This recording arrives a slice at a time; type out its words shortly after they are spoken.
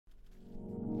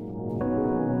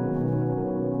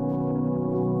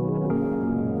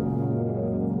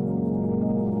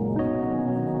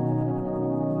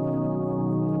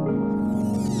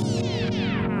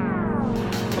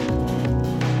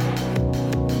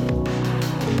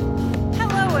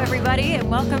everybody,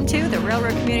 and welcome to the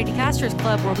Railroad Community Casters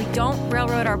Club, where we don't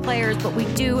railroad our players, but we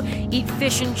do eat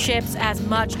fish and chips as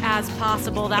much as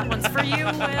possible. That one's for you,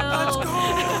 Will. Let's go!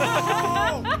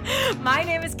 My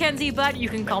name is Kenzie Butt. You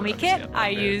can call me Kit. I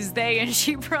use they and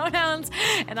she pronouns,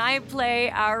 and I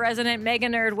play our resident mega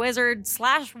nerd wizard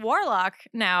 / warlock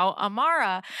now,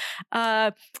 Amara.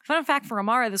 Fun fact for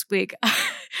Amara this week.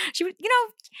 She, you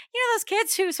know those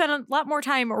kids who spend a lot more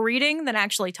time reading than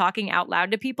actually talking out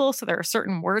loud to people, so there are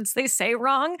certain words they say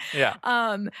wrong. Yeah.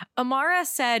 Amara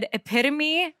said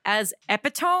epitome as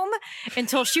epitome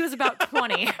until she was about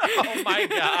 20. Oh my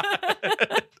God.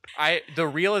 The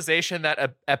realization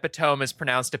that epitome is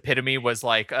pronounced epitome was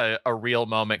like a real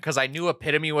moment, because I knew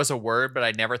epitome was a word, but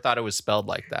I never thought it was spelled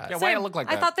like that. Yeah, why did it look like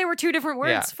that? I thought they were two different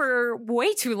words for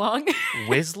way too long.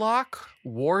 Whizlock?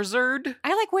 Warzard?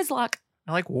 I like Whizlock.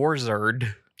 I like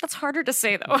Warzard. That's harder to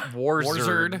say, though.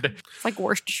 Warzard. It's like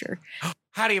Worcestershire.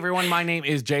 Howdy, everyone. My name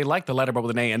is Jay, like the letter, but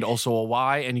with an A and also a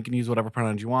Y, and you can use whatever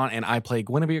pronouns you want. And I play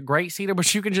Guinevere Great Cedar,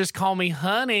 but you can just call me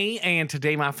Honey. And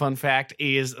today, my fun fact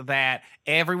is that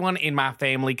everyone in my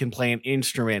family can play an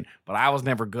instrument, but I was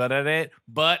never good at it.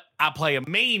 But I play a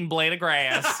mean blade of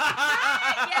grass.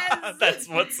 Yes. That's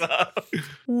what's up.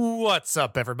 What's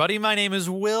up, everybody? My name is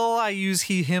Will. I use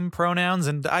he, him pronouns,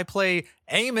 and I play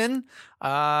Eamon,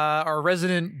 our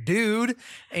resident dude.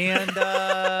 And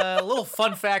a little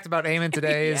fun fact about Eamon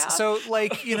today is, so,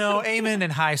 like, Eamon in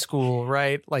high school,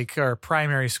 right? Like, or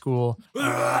primary school,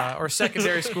 or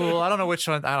secondary school. I don't know which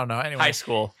one. I don't know. Anyway, High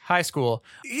school.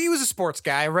 He was a sports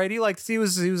guy, right? He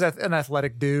was an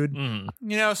athletic dude.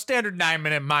 Standard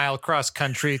 9-minute mile cross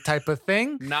country type of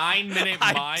thing. 9-minute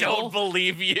mile? I don't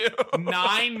believe you.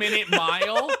 9-minute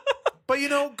mile? But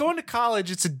going to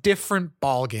college, it's a different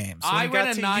ball game. So I ran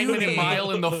a 9-minute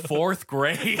mile in the 4th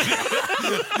grade.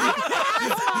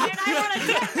 I ran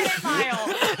a 10-minute mile.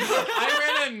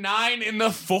 I ran a 9 in the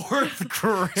 4th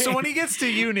grade. So when he gets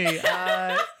to uni,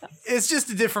 it's just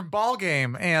a different ball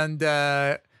game, and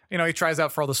he tries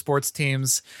out for all the sports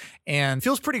teams and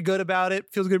feels pretty good about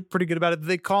it. Pretty good about it.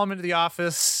 They call him into the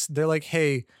office. They're like,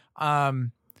 "Hey,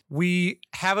 we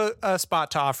have a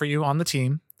spot to offer you on the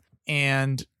team,"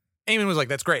 and Eamon was like,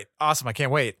 "That's great. Awesome. I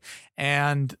can't wait."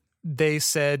 And they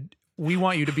said, "We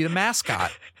want you to be the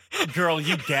mascot." Girl,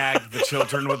 you gagged the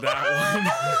children with that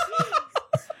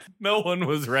one. No one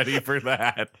was ready for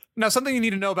that. Now, something you need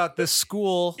to know about this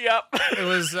school. Yep. It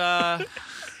was,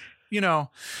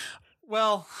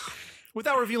 well,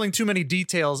 without revealing too many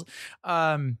details,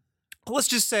 let's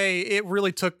just say it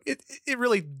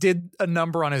really did a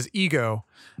number on his ego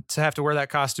to have to wear that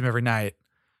costume every night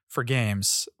for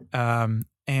games.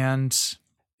 And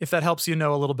if that helps you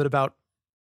know a little bit about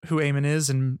who Eamon is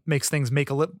and makes things make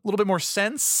a little bit more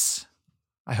sense,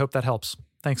 I hope that helps.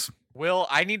 Thanks. Will,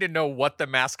 I need to know what the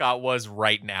mascot was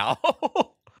right now.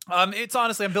 It's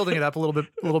honestly, I'm building it up a little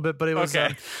bit, but it was,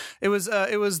 okay. It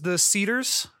was the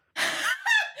Cedars.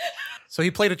 So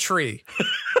he played a tree.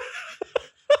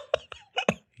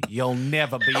 You'll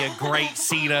never be a great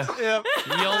cedar. Yep.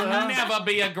 You'll never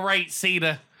be a great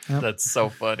cedar. Yep. That's so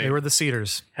funny. They were the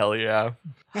Cedars. Hell yeah.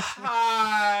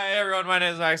 Hi, everyone. My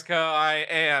name is Maxco. I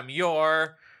am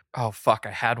your... Oh, fuck.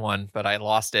 I had one, but I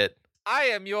lost it. I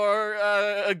am your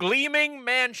Gleaming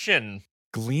Mansion.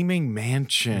 Gleaming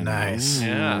Mansion. Nice. Ooh,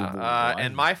 Yeah.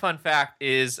 And my fun fact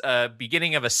is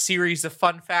beginning of a series of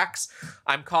fun facts.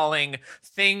 I'm calling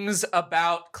things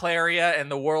about Claria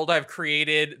and the world I've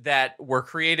created that were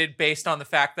created based on the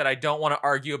fact that I don't want to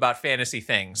argue about fantasy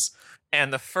things.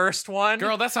 And the first one...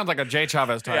 Girl, that sounds like a Jay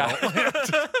Chavez title. Yeah.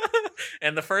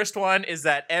 And the first one is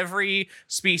that every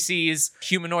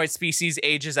humanoid species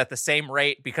ages at the same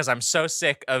rate, because I'm so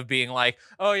sick of being like,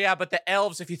 oh yeah, but the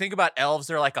elves, if you think about elves,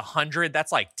 they're like 100.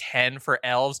 That's like 10 for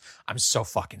elves. I'm so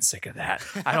fucking sick of that.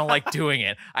 I don't like doing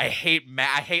it. I hate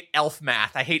I hate elf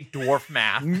math. I hate dwarf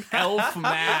math. Elf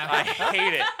math. I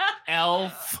hate it.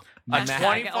 Elf A math.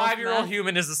 25-year-old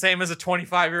human is the same as a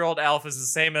 25-year-old elf is the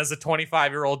same as a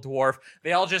 25-year-old dwarf.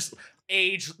 They all just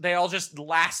age. They all just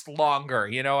last longer.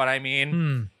 You know what I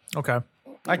mean? Okay.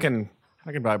 I can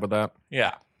vibe with that.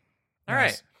 Yeah. All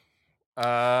Nice.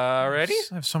 right. Ready?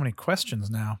 I have so many questions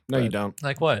now. No, you don't.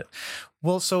 Like what?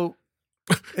 Well, so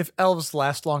if elves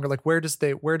last longer, like where does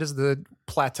the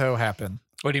plateau happen?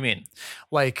 What do you mean?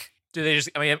 Like, Do they just?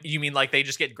 I mean, you mean like they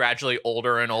just get gradually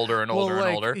older and older and older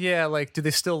and older? Yeah, like do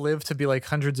they still live to be like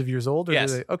hundreds of years old? Or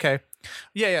Yes. do they, okay.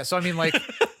 Yeah. So I mean, like,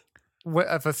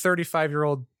 if a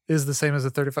 35-year-old is the same as a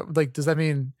 35, like, does that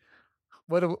mean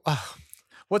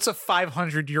what's a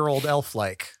 500-year-old elf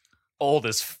like? Old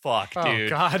as fuck, Oh dude.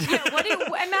 God. Yeah,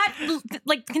 and Matt,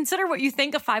 like, consider what you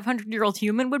think a 500-year-old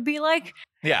human would be like.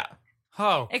 Yeah.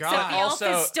 Oh, Except God. the elf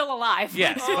Also- is still alive.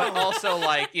 Yes, but also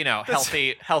like,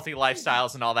 healthy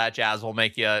lifestyles and all that jazz will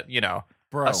make you,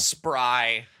 Bro. a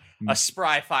spry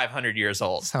 500 years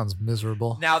old. Sounds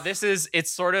miserable. Now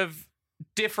it's sort of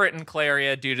different in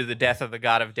Claria due to the death of the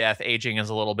god of death. Aging is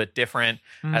a little bit different,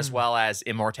 as well as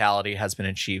immortality has been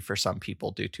achieved for some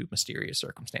people due to mysterious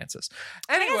circumstances.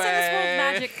 I Anyway, guess in this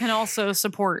world, magic can also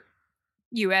support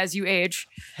you as you age.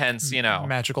 hence,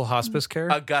 Magical hospice care.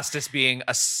 Augustus being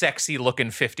a sexy looking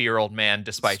 50-year-old man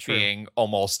despite It's true. being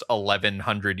almost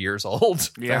 1100 years old.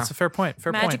 Yeah. That's a fair point.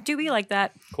 Fair Magic point. do be like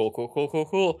that.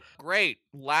 Cool. Great.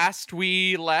 Last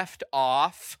we left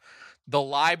off, the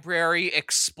library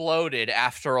exploded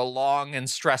after a long and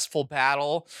stressful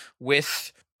battle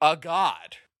with a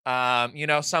god.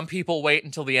 Some people wait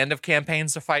until the end of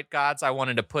campaigns to fight gods. I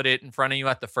wanted to put it in front of you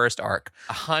at the first arc.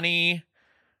 Honey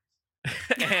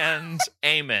and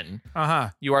Eamon.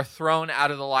 You are thrown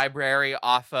out of the library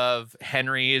off of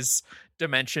Henry's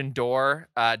dimension door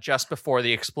just before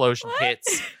the explosion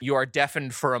hits. You are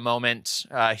deafened for a moment,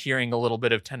 hearing a little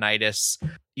bit of tinnitus.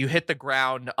 You hit the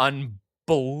ground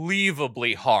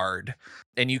unbelievably hard,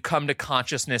 and you come to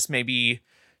consciousness maybe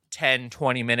 10,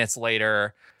 20 minutes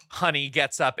later. Honey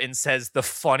gets up and says the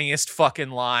funniest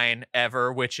fucking line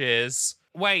ever, which is,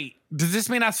 Wait, does this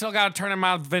mean I still got to turn in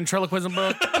my ventriloquism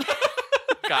book?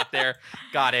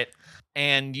 got it.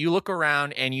 And you look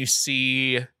around and you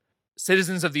see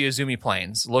citizens of the Izumi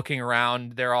Plains looking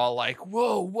around. They're all like,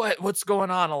 whoa, what's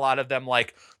going on? A lot of them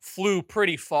like flew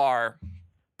pretty far,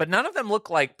 but none of them look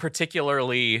like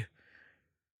particularly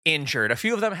injured. A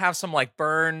few of them have some like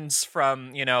burns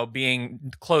from,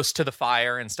 being close to the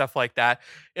fire and stuff like that.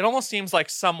 It almost seems like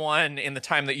someone in the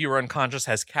time that you were unconscious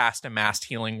has cast a mass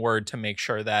healing word to make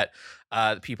sure that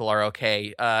people are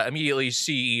okay. Immediately you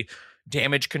see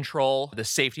damage control, the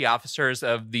safety officers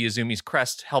of the Izumi's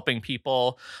crest helping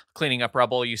people, cleaning up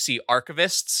rubble. You see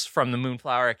archivists from the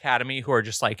Moonflower Academy who are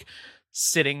just like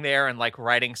sitting there and like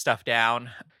writing stuff down.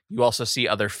 You also see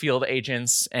other field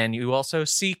agents, and you also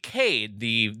see Cade,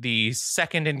 the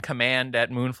second in command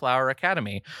at Moonflower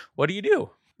Academy. What do you do?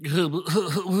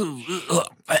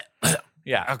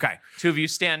 Yeah. Okay. Two of you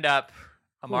stand up.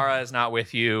 Amara is not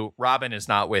with you. Robin is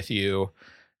not with you.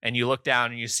 And you look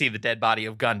down and you see the dead body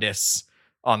of Gundis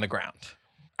on the ground.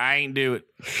 I ain't do it.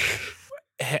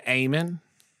 Eamon,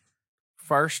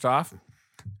 first off,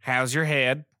 how's your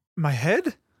head? My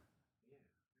head?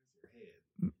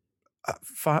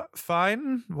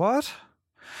 Fine. What?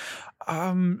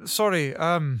 Sorry.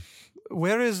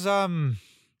 Where is Amara?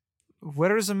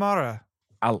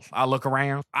 I'll look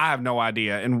around. I have no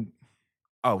idea. And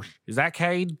is that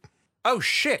Cade? Oh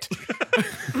shit.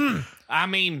 I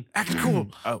mean, Acting cool.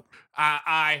 Oh,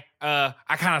 I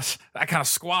kind of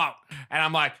squat, and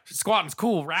I'm like, squatting's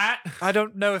cool, right? I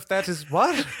don't know if that is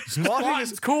what?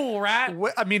 Squatting's cool, right?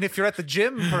 I mean, if you're at the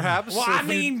gym, perhaps. Well, If I you-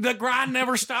 mean, the grind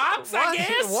never stops. I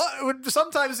guess. What?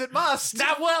 Sometimes it must.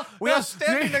 We are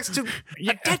standing next to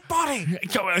a dead body.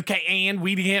 Okay, and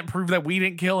we can't prove that we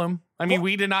didn't kill him. I mean,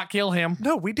 we did not kill him,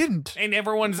 No, we didn't. and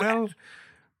everyone's. Well,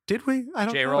 did we? I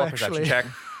don't Jay, know. roll a actually. perception check.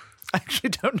 I actually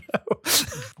don't know.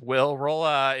 Will, roll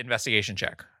a investigation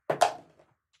check.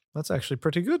 That's actually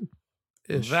pretty good.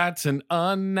 That's an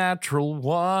unnatural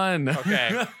one.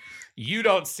 Okay. You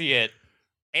don't see it.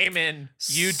 Eamon,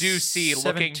 you do see,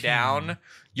 looking 17. down,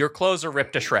 your clothes are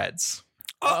ripped to shreds.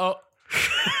 Oh.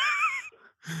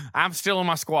 I'm still in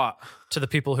my squat. To the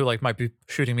people who might be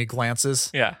shooting me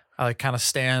glances, Yeah. I kind of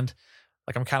stand,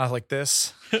 I'm kind of like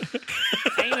this.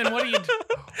 Eamon, what are you?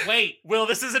 Wait. Will,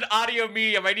 this is an audio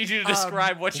medium. I need you to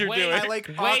describe what you're wait, doing. I Wait.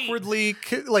 awkwardly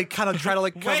kind of try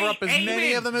to cover up as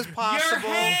many Eamon, of them as possible.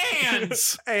 Your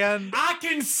hands. And I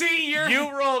can see your.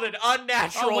 You rolled an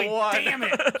unnatural wait, one. damn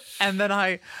it. and then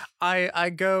I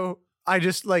go. I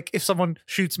just if someone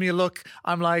shoots me a look,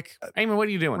 I'm like, Eamon, what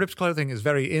are you doing? ripped clothing is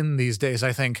very in these days,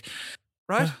 I think.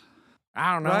 Right?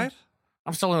 I don't know. Right?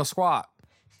 I'm still in a squat.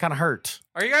 Kind of hurts.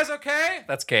 Are you guys okay?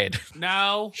 That's Cade.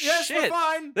 No. Yes, we're Shit.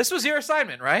 fine. This was your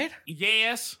assignment, right?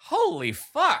 Yes. Holy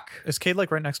fuck. Is Cade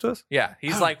right next to us? Yeah,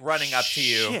 he's running up to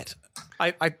you. Shit.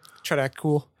 I try to act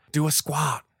cool. Do a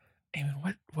squat.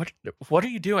 Eamon, what are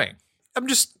you doing? I'm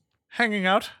just hanging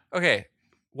out. Okay.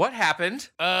 What happened?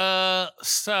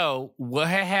 So what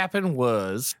had happened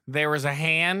was there was a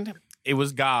hand. It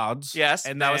was God's. Yes,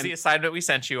 and that was then- the assignment we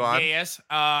sent you on. Yes.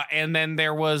 And then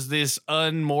there was this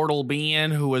unmortal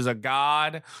being who was a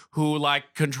god who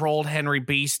controlled Henry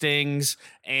Beestings.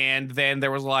 And then there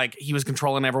was he was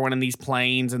controlling everyone in these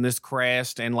planes and this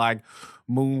crest and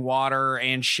moon water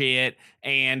and shit.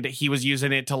 And he was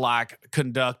using it to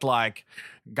conduct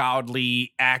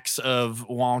godly acts of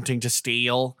wanting to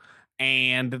steal.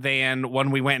 And then when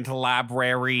we went into the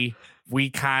library, we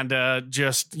kind of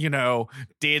just,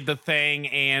 did the thing.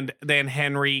 And then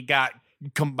Henry got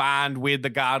combined with the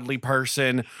godly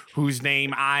person whose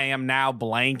name I am now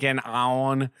blanking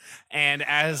on. And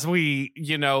as we,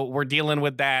 were dealing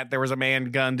with that, there was a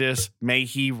man, Gundus. May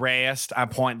he rest. I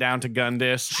point down to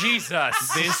Gundus. Jesus.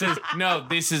 This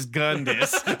is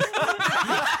Gundus.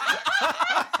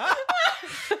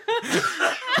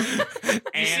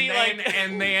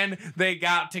 And then they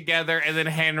got together, and then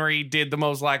Henry did the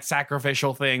most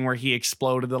sacrificial thing where he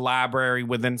exploded the library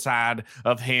with inside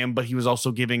of him, but he was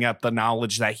also giving up the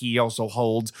knowledge that he also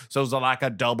holds. So it was like a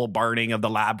double burning of the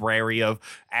library of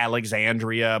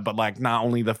Alexandria, but not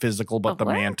only the physical but the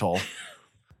mantle.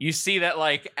 You see that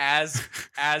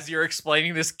as you're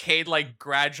explaining this, Cade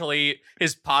gradually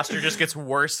his posture just gets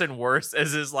worse and worse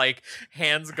as his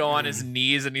hands go on his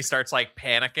knees and he starts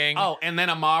panicking. Oh, and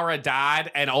then Amara died,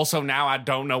 and also now I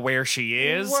don't know where she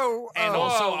is. Whoa, and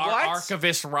also our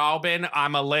archivist Robin,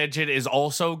 I'm alleged, is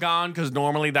also gone because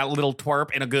normally that little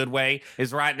twerp in a good way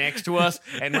is right next to us,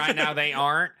 and right now they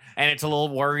aren't. And it's a little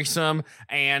worrisome.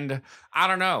 And I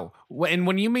don't know. And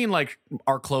when you mean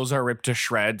our clothes are ripped to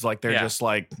shreds, they're just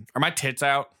are my tits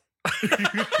out? That's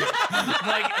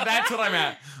what I'm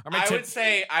at.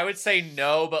 I would say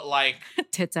no, but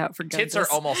tits out for tits are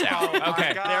almost out.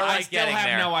 Okay. They're I still getting have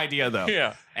there. no idea though.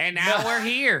 Yeah. And now we're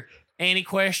here. Any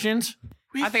questions?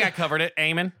 I think I covered it.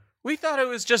 Eamon? We thought it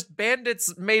was just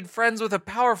bandits made friends with a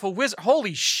powerful wizard.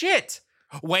 Holy shit.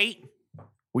 Wait.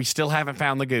 We still haven't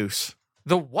found the goose.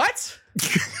 The what?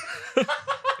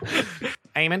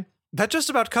 Eamon? That just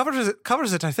about covers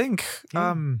it, I think.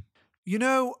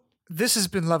 This has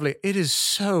been lovely. It is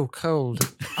so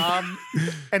cold.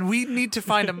 And we need to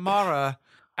find Amara.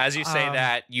 As you say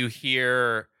that, you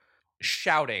hear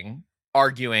shouting,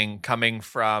 arguing coming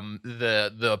from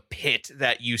the pit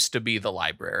that used to be the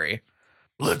library.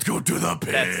 Let's go to the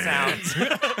pit.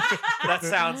 That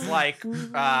sounds like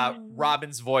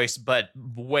Robin's voice, but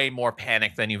way more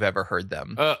panic than you've ever heard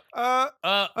them.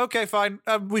 Okay, fine.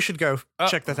 We should go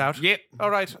check that out. Yep.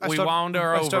 All right. We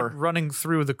wander I start over. running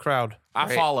through the crowd. I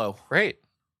Great. follow. Great.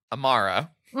 Amara,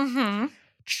 Mm-hmm.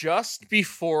 just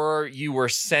before you were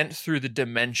sent through the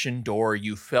dimension door,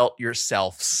 you felt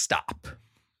yourself stop.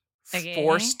 Okay.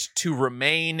 Forced to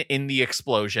remain in the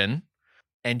explosion,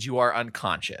 and you are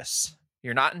unconscious.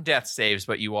 You're not in death saves,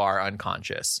 but you are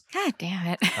unconscious. God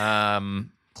damn it.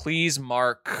 Please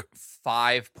mark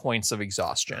 5 points of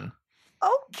exhaustion.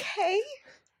 Okay.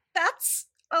 That's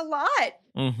a lot.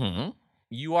 Mm-hmm.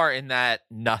 You are in that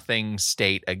nothing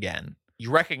state again.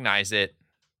 You recognize it,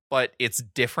 but it's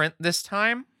different this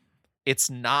time. It's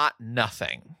not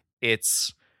nothing.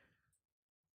 It's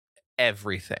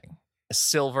everything.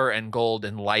 Silver and gold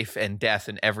and life and death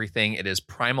and everything. It is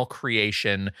primal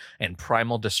creation and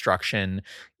primal destruction.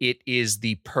 It is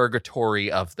the purgatory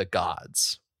of the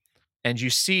gods. And you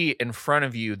see in front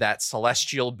of you that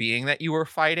celestial being that you were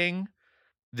fighting,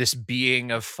 this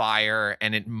being of fire,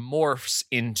 and it morphs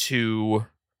into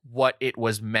what it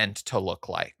was meant to look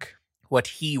like, what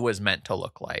he was meant to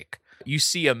look like. You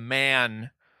see a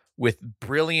man with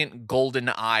brilliant golden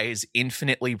eyes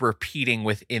infinitely repeating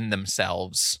within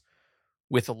themselves,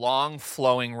 with long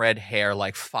flowing red hair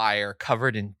like fire,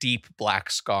 covered in deep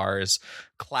black scars,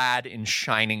 clad in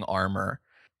shining armor.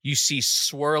 You see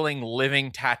swirling living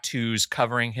tattoos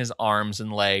covering his arms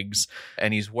and legs,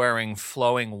 and he's wearing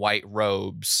flowing white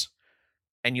robes.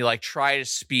 And you try to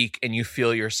speak and you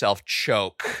feel yourself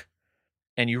choke,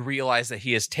 and you realize that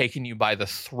he has taken you by the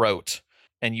throat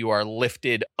and you are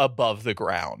lifted above the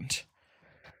ground.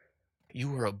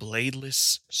 You were a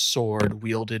bladeless sword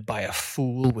wielded by a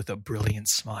fool with a brilliant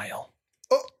smile.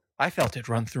 Oh. I felt it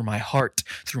run through my heart,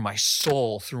 through my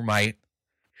soul, through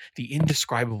the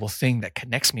indescribable thing that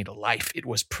connects me to life. It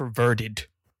was perverted.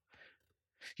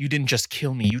 You didn't just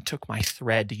kill me. You took my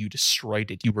thread. You destroyed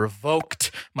it. You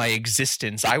revoked my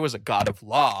existence. I was a god of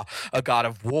law, a god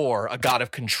of war, a god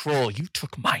of control. You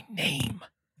took my name.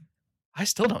 I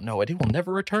still don't know it. It will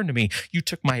never return to me. You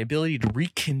took my ability to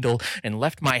rekindle and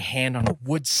left my hand on a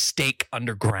wood stake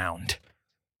underground.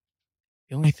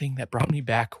 The only thing that brought me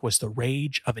back was the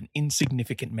rage of an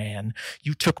insignificant man.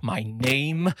 You took my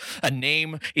name. A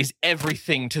name is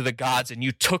everything to the gods, and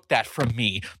you took that from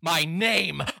me. My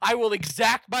name! I will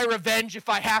exact my revenge if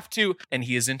I have to. And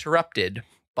he is interrupted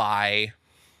by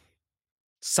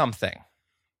something.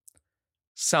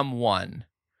 Someone.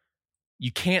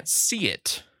 You can't see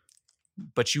it,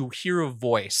 but you hear a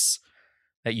voice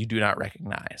that you do not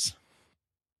recognize.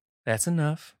 That's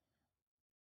enough.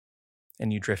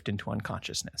 And you drift into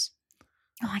unconsciousness.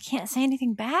 Oh, I can't say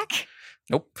anything back?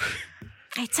 Nope.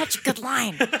 I had such a good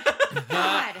line.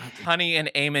 Honey and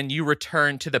Eamon, you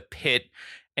return to the pit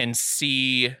and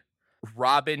see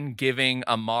Robin giving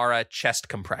Amara chest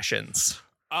compressions.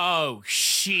 Oh,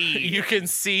 shit. You can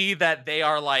see that they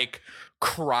are like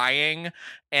crying,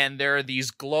 and there are these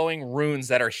glowing runes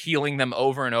that are healing them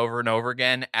over and over and over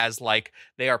again as like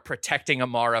they are protecting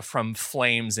Amara from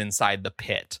flames inside the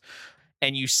pit.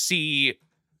 And you see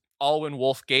Alwyn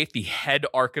Wolfgate, the head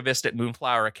archivist at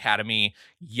Moonflower Academy,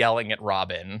 yelling at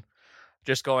Robin.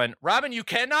 Just going, Robin, you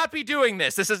cannot be doing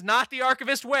this. This is not the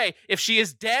archivist way. If she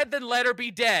is dead, then let her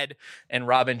be dead. And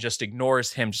Robin just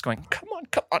ignores him, just going, come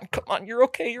on. You're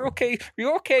okay.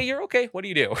 What do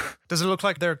you do? Does it look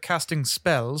like they're casting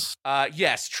spells?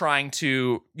 Yes, trying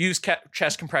to use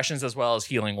chest compressions as well as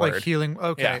healing word. Like healing?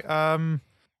 Okay.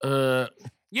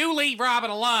 You leave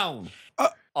Robin alone.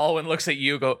 Alwyn looks at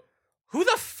you, go, who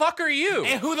the fuck are you?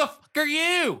 And who the fuck are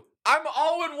you? I'm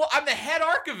Alwyn. I'm the head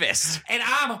archivist. And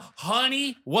I'm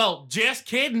Honey. Well, just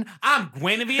kidding. I'm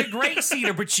Guinevere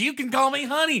Greatseater, but you can call me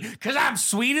Honey because I'm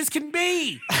sweet as can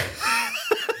be.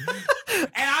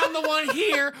 And I'm the one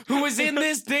here who was in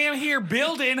this damn here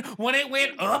building when it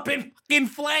went up in fucking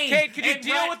flames. Kate, can you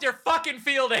deal with your fucking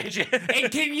field agent?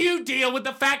 And can you deal with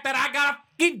the fact that I got a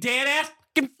fucking dead ass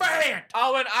fucking friend?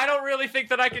 Alwyn, I don't really think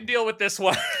that I can deal with this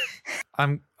one.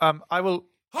 I will.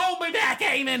 Hold me back,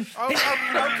 Eamon.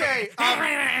 Okay.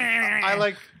 I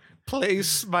like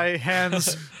place my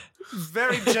hands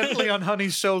very gently on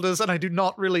Honey's shoulders, and I do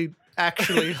not really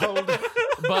actually hold it.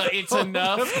 But it's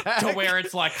enough to where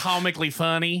it's like comically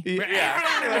funny.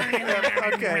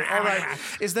 Yeah. Okay, all right.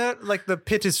 Is that like the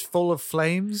pit is full of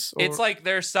flames? Or? It's like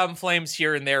there's some flames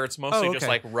here and there. It's mostly just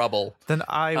like rubble. Then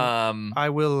I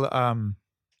will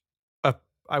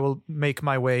make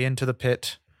my way into the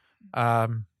pit.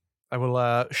 I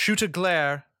will shoot a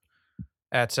glare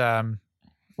at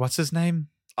what's his name?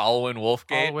 Alwyn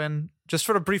Wolfgate. Alwyn, just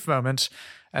for a brief moment,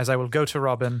 as I will go to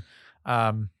Robin,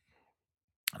 and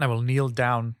I will kneel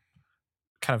down,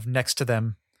 kind of next to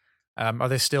them. Are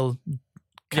they still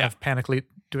kind of panically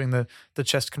doing the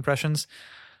chest compressions?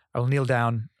 I will kneel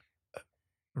down.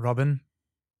 Robin,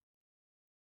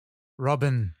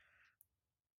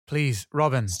 please,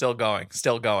 Robin. Still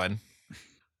going.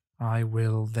 I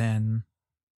will then.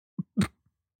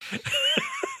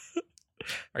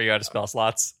 Are you out of spell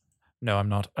slots? No, I'm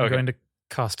not. I'm going to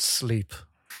cast sleep.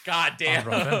 God damn.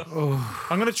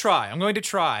 I'm going to try.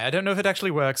 I don't know if it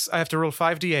actually works. I have to roll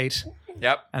 5d8.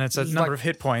 Yep. And it's a number of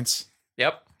hit points.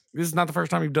 Yep. This is not the first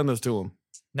time you've done this to him.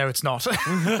 No, it's not.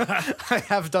 I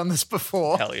have done this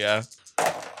before. Hell yeah.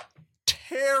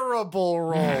 Terrible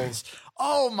rolls.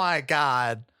 Oh my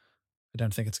God. I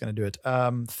don't think it's going to do it.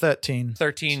 13.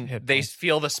 13. Hit They points.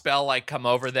 feel the spell like come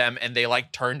over them, and they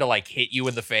like turn to like hit you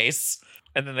in the face,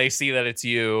 and then they see that it's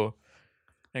you,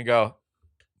 and go,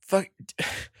 "Fuck,"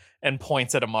 and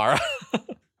points at Amara.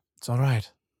 It's all right.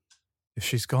 If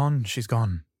she's gone, she's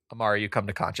gone. Amara, you come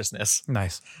to consciousness.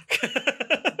 Nice.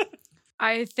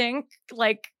 I think,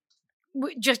 like,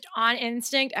 just on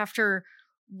instinct after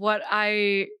what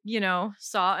I,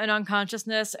 saw in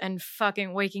unconsciousness and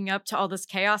fucking waking up to all this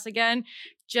chaos again,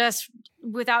 just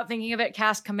without thinking of it,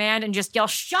 cast command and just yell,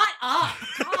 "Shut up,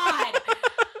 God!"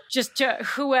 Just to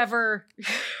whoever.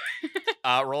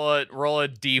 Roll a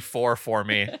d4 for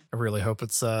me. I really hope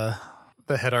it's the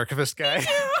head archivist guy.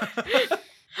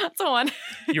 That's a one.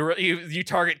 You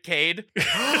target Cade.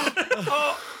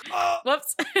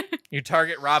 Whoops. You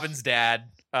target Robin's dad.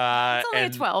 It's only a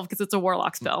and 12 because it's a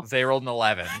warlock spell. They rolled an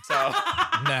 11. So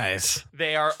Nice.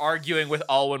 they are arguing with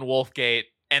Alwyn Wolfgate,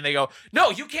 and they go,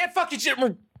 "No, you can't fucking shit."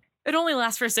 It only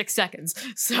lasts for 6 seconds,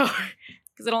 so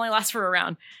because it only lasts for a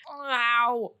round.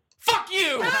 Wow. Fuck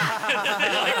you! They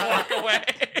like walk away.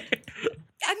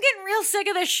 I'm getting real sick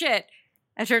of this shit.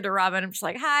 I turn to Robin. I'm just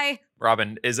like, "Hi."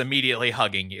 Robin is immediately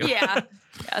hugging you. Yeah.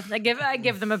 I give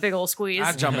them a big old squeeze.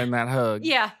 I jump in that hug.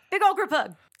 Yeah, big old group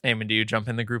hug. Eamon, do you jump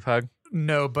in the group hug?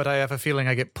 No, but I have a feeling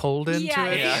I get pulled into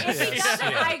it. If he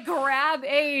doesn't, I grab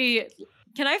a.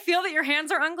 Can I feel that your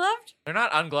hands are ungloved? They're not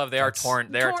ungloved. They are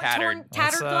torn. They are tattered.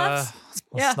 Tattered gloves.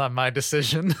 That's not my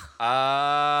decision.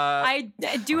 I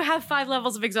do have 5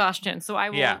 levels of exhaustion, so I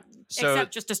will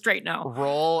accept just a straight no.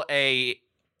 Roll a.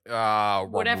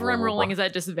 Whatever I'm rolling is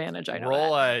at disadvantage. I know.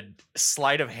 Roll that. a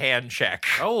sleight of hand check.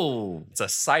 Oh, It's a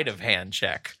sleight of hand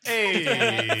check.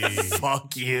 Hey.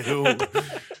 fuck you.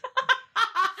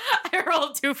 I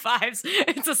rolled 2 5s.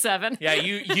 It's a 7. Yeah,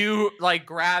 you like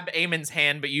grab Eamon's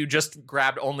hand, but you just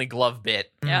grabbed only glove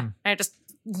bit. Yeah. I just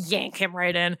yank him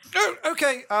right in. Oh,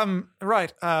 okay.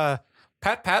 Right.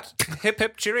 Pat, hip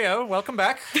hip cheerio. Welcome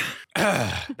back.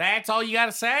 That's all you got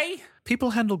to say?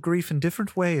 People handle grief in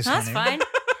different ways. That's honey. fine.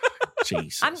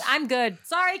 Jesus. I'm good.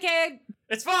 Sorry, kid.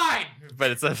 It's fine.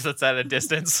 But it's at a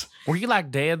distance. Were you like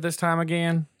dead this time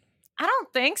again? I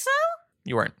don't think so,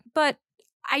 You weren't. but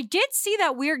I did see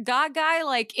that weird god guy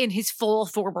like in his full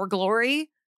Thorber glory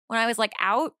when I was like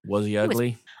out. Was he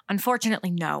ugly? Unfortunately,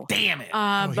 no. Damn it.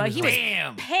 But he was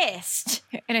Damn. pissed.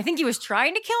 And I think he was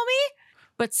trying to kill me,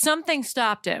 but something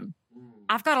stopped him.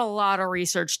 I've got a lot of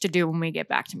research to do when we get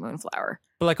back to Moonflower.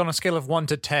 But like on a scale of 1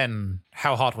 to 10,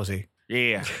 how hot was he?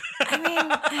 Yeah. I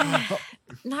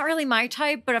mean, not really my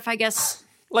type, but I guess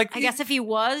if he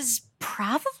was,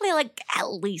 probably like at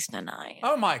least a 9.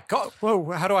 Oh my god!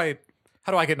 Whoa! How do I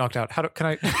get knocked out? Can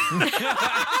I?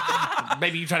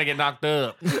 Maybe you trying to get knocked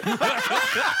up. You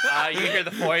hear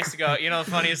the voice go, the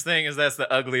funniest thing is that's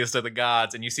the ugliest of the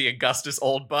gods. And you see Augustus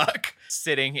Oldbuck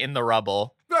sitting in the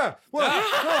rubble.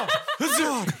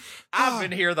 I've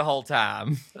been here the whole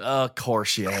time. Of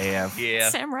course you have. Yeah.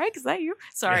 Sam Reich, is that you?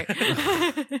 Sorry.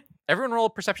 Everyone roll a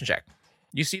perception check.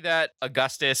 You see that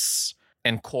Augustus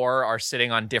and Core are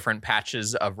sitting on different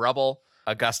patches of rubble.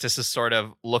 Augustus is sort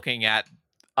of looking at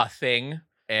a thing,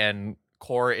 and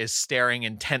Core is staring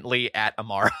intently at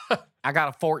Amara. I got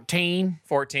a 14.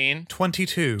 14.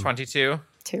 22. 22.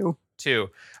 2.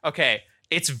 Okay.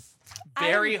 It's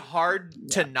very hard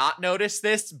to not notice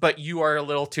this, but you are a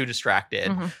little too distracted.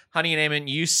 Mm-hmm. Honey and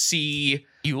Eamon,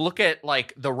 you look at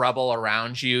like the rubble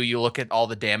around you, you look at all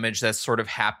the damage that's sort of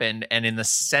happened, and in the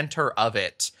center of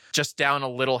it, just down a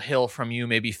little hill from you,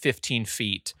 maybe 15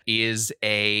 feet, is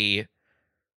a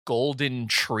golden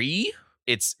tree.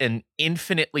 It's an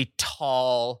infinitely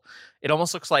tall, it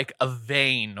almost looks like a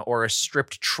vein or a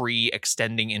stripped tree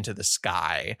extending into the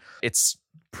sky. It's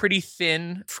pretty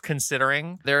thin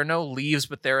considering. There are no leaves,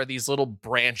 but there are these little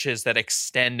branches that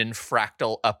extend and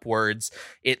fractal upwards.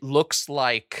 It looks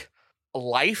like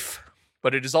life,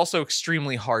 but it is also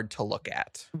extremely hard to look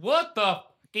at. What the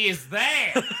is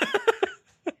that?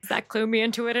 Does that clue me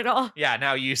into it at all? Yeah,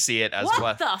 now you see it as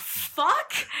What the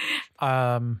fuck?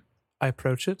 I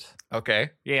approach it. Okay.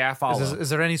 Yeah, I follow. Is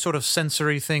there any sort of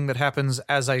sensory thing that happens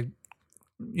as I,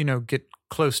 get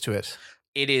close to it?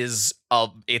 It's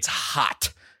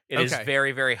hot. It is Okay.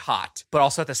 very, very hot, but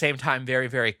also at the same time, very,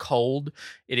 very cold.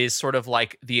 It is sort of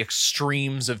like the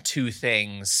extremes of two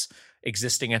things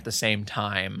existing at the same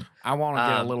time. I want to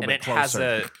get a little and bit it closer.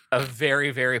 has a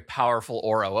very, very powerful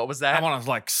aura. What was that? I want to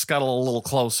like scuttle a little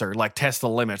closer, like test the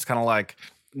limits, kind of like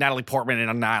Natalie Portman in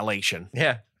Annihilation.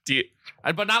 Yeah.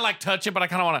 But not like touch it, but I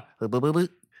kind of want to.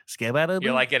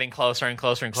 You're like getting closer and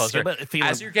closer and closer.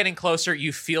 As you're getting closer,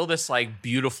 you feel this like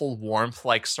beautiful warmth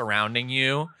like surrounding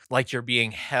you, like you're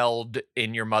being held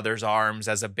in your mother's arms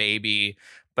as a baby,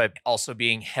 but also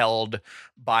being held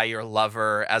by your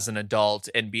lover as an adult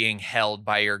and being held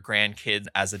by your grandkid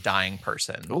as a dying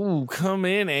person. Ooh, come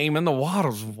in, Eamon. The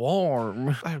water's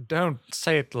warm. Oh, don't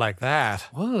say it like that.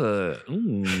 What?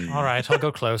 All right, I'll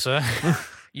go closer.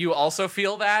 You also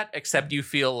feel that, except you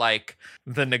feel like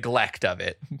the neglect of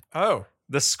it. Oh,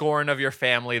 The scorn of your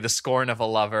family, the scorn of a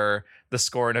lover, the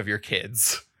scorn of your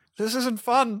kids. this isn't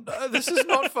fun. This is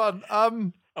not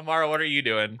fun. Amara, what are you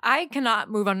doing? I cannot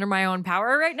move under my own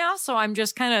power right now, so I'm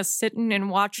just kind of sitting and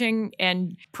watching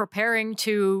and preparing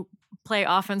to play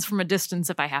offense from a distance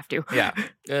if I have to. Yeah.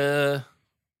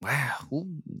 Wow.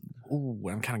 Ooh,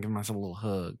 I'm kind of giving myself a little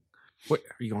hug. What?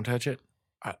 Are you gonna touch it?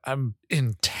 I'm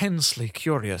intensely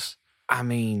curious. I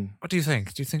mean, What do you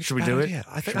think? Do you think Should we do it?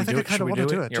 I Should think we I do it? kind Should of we want to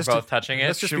do do it? it. You're Just both to- touching it?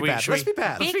 Let's just Should be we- bad. should Let's we- be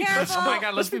bad. Be Let's be careful. oh my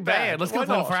God, let's be bad. Let's Why get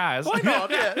some not? fries. Why not?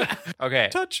 Yeah. Okay.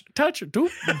 Touch it. Doop.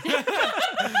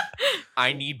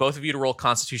 I need both of you to roll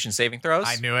Constitution saving throws.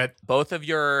 I knew it. Both of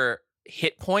your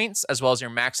hit points, as well as your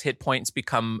max hit points,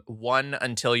 become 1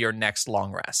 until your next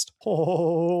long rest.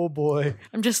 Oh boy.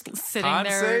 I'm just sitting Con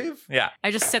there. save? Yeah.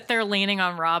 I just sit there leaning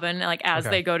on Robin, like as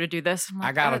Okay. they go to do this. I'm like,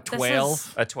 I got a this is-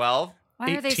 12. A 12?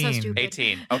 Why are they so 18. stupid?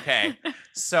 18. Okay.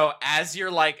 So as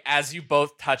you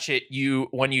both touch it,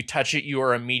 when you touch it, you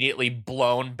are immediately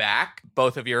blown back.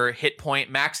 Both of your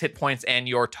max hit points and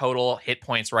your total hit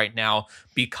points right now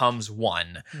becomes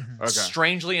 1. Okay.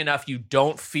 Strangely enough, you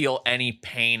don't feel any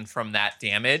pain from that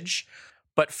damage.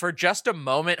 But for just a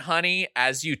moment, honey,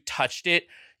 as you touched it,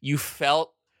 you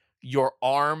felt your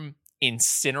arm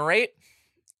incinerate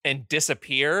and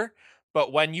disappear.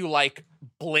 But when you like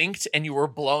blinked and you were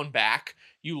blown back,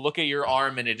 you look at your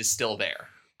arm and it is still there.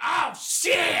 Oh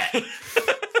shit!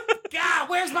 God,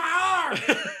 where's my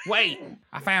arm? Wait,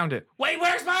 I found it. Wait,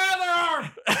 where's my other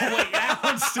arm? Oh, wait, that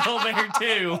one's still there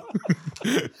too.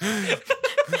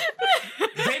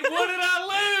 Then what did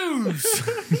I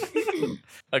lose?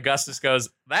 Augustus goes,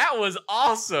 "That was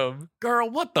awesome." Girl,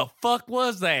 what the fuck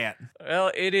was that?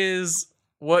 Well, it is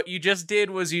what you just did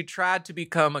was you tried to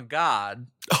become a god.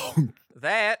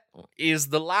 that is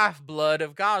the lifeblood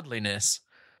of godliness.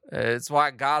 It's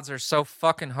why gods are so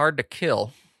fucking hard to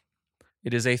kill.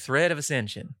 It is a thread of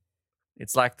ascension.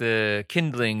 It's like the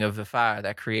kindling of the fire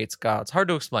that creates gods. Hard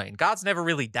to explain. Gods never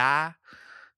really die.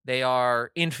 They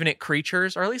are infinite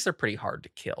creatures, or at least they're pretty hard to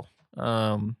kill.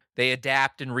 They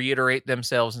adapt and reiterate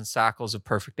themselves in cycles of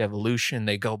perfect evolution.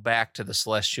 They go back to the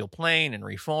celestial plane and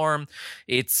reform.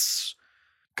 It's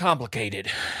complicated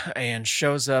and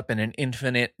shows up in an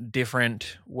infinite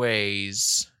different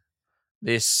ways.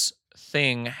 This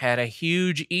thing had a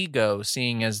huge ego,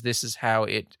 seeing as this is how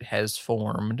it has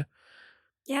formed.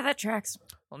 Yeah, that tracks.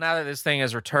 Well, now that this thing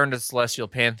has returned to the celestial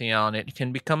pantheon, it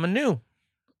can become anew.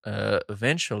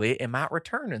 Eventually, it might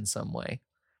return in some way.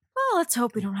 Well, let's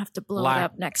hope we don't have to blow Like- it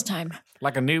up next time.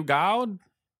 Like a new god?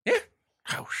 Yeah.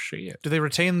 Oh, shit. Do they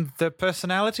retain their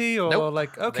personality or Nope.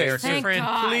 like They okay, are so Thank different.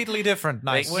 God. completely different?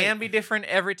 Nice. They can be different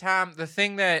every time. The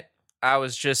thing that I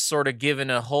was just sort of given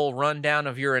a whole rundown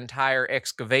of your entire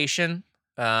excavation.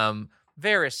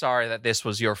 Very sorry that this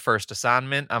was your first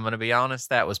assignment. I'm going to be honest.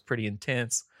 That was pretty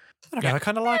intense. I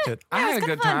kind of liked it. I Yeah, had a it's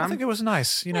good kinda fun. I time. think it was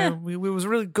nice. You know, Yeah. it was a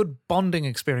really good bonding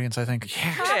experience, I think.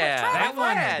 Yeah. Yeah, that that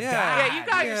one yeah, died. you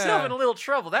got yourself Yeah. in a little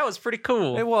trouble. That was pretty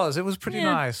cool. It was pretty Yeah.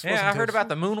 nice. Yeah, wasn't I heard it? about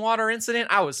the Moonwater incident.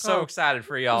 I was so Oh, excited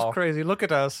for It y'all. was crazy. Look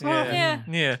at us. Yeah.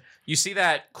 Yeah. You see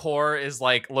that Core is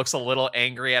like looks a little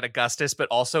angry at Augustus, but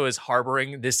also is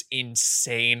harboring this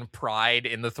insane pride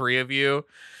in the three of you.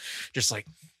 Just like,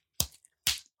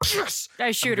 yes.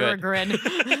 I shoot her a good. grin.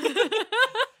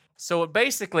 So what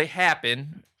basically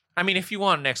happened, I mean, if you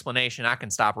want an explanation, I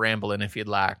can stop rambling if you'd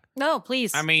like. No,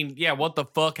 please. I mean, yeah, what the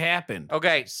fuck happened?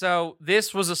 Okay, so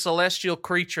this was a celestial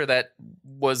creature that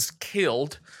was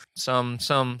killed some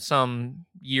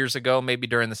years ago, maybe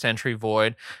during the Century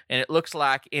Void, and it looks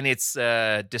like in its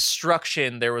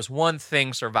destruction there was one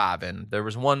thing surviving. There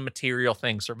was one material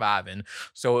thing surviving,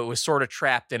 so it was sort of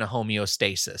trapped in a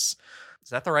homeostasis. Is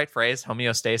that the right phrase?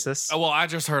 Homeostasis? Oh, well, I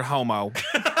just heard homo.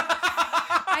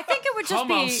 I think it would just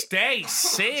Homo be.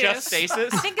 stasis. Just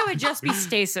stasis? I think it would just be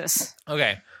stasis.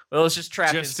 Okay. Well, it's just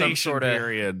trapped in some Gestation sort of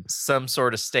period.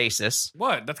 stasis.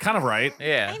 What? That's kind of right.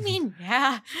 Yeah. I mean,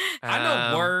 yeah. I know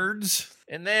Um, words.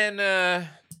 And then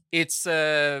it's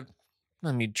let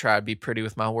me try to be pretty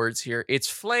with my words here. Its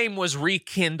flame was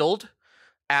rekindled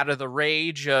out of the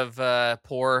rage of the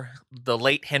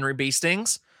late Henry B.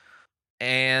 Stings.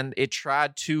 And it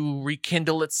tried to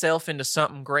rekindle itself into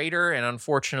something greater. And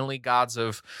unfortunately, gods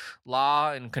of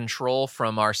law and control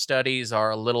from our studies are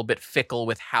a little bit fickle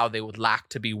with how they would like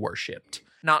to be worshipped.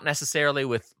 Not necessarily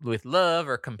with love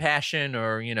or compassion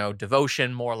or,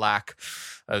 devotion, more like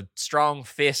a strong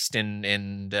fist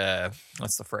and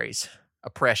what's the phrase?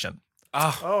 Oppression.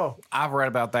 Oh, I've read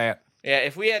about that. Yeah,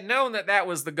 if we had known that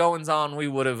was the goings on, we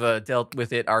would have dealt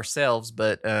with it ourselves.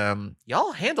 But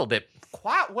y'all handled it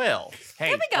quite well.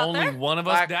 Hey, we got only there. one of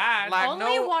us Like- died. like-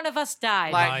 Only no- one of us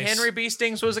died. Like Nice. Henry B.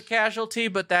 Stings was a casualty,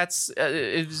 but that's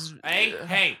it was,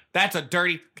 hey, that's a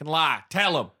dirty can lie.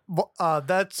 Tell him.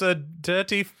 That's a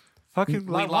dirty fucking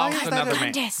We lie. Why lost is that another a-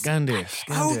 man. Gundis. Gundis.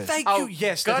 Oh, Gundis. thank Oh, you.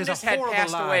 Yes, that is a Gundis had horrible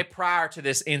passed lie. away prior to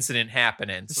this incident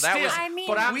happening. So that Still, was. I mean-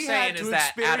 what I'm we saying had is to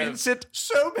that out of experience it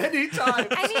so many times.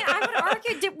 I mean, I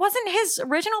would argue, wasn't his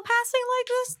original passing like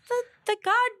this the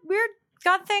weird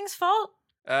god thing's fault?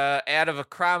 out of a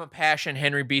crime of passion,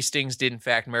 Henry B. Stings did in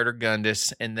fact murder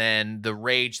Gundis, and then the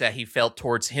rage that he felt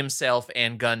towards himself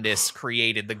and Gundis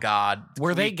created the god.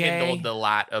 Were they rekindled gay? the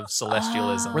light of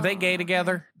celestialism. Were they gay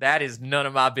together? That is none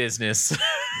of my business.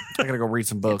 I gotta go read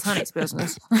some books. Honey's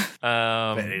business.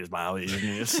 Is my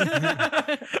business.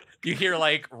 You hear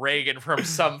like Reagan from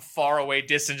some faraway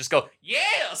distance just go,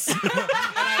 "Yes!" And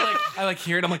I like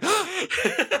hear it. I'm like,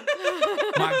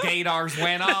 my gaydars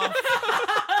went off.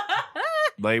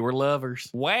 They were lovers.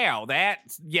 Wow,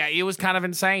 it was kind of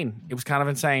insane. It was kind of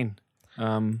insane.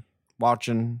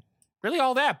 Watching really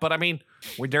all that, but I mean,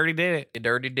 we dirty did it. You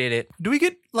dirty did it. Do we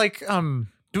get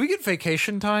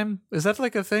vacation time? Is that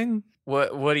like a thing?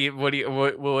 What do you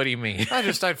mean?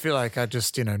 I feel like I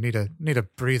just need a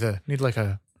breather. Need like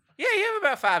a Yeah, you have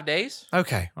about 5 days.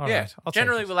 okay. All Yeah, right. I'll take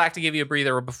generally it. we like to give you a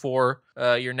breather before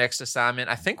your next assignment.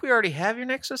 I think we already have your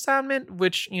next assignment,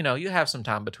 which you have some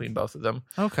time between both of them.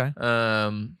 Okay.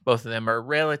 Both of them are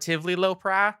relatively low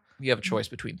pry. You have a choice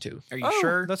between two. Are you Oh,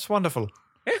 sure? That's wonderful.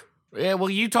 Yeah. Well,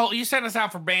 you sent us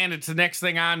out for bandits. The next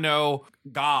thing I know,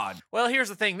 God. Well, here's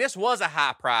the thing. This was a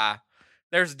high pry.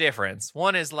 There's a difference.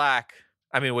 One is like,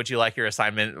 would you like your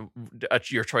assignment,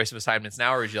 your choice of assignments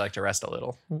now, or would you like to rest a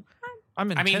little? I'm I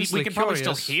mean, intensely we can probably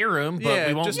still curious. hear him, but Yeah,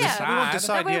 we won't just- decide. we won't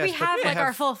decide. That way we yes, but have we like have-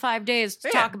 our full 5 days to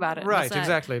Yeah. talk about it. and Right, decide.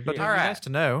 exactly. But Yeah. it'd be All right. nice to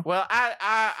know. Well,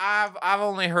 I've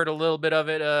only heard a little bit of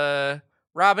it.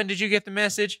 Robin, did you get the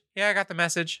message? Yeah, I got the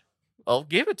message. I'll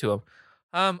give it to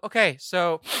him. Okay,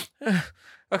 so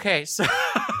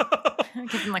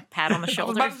Give him like pat on the I was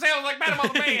shoulder. about to say, I was like, Madam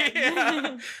on the man.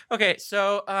 Yeah. Okay,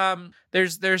 so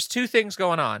there's two things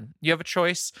going on. You have a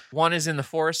choice. One is in the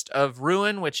Forest of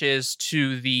Ruin, which is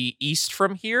to the east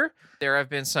from here. There have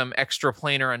been some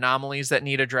extraplanar anomalies that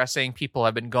need addressing. People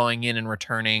have been going in and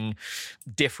returning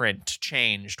different,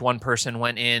 changed. One person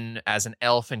went in as an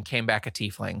elf and came back a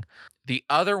tiefling. The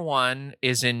other one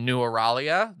is in New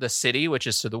Auralia, the city, which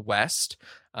is to the west.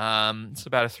 It's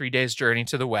about a 3 days journey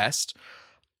to the west.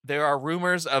 There are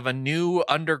rumors of a new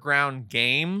underground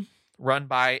game run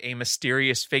by a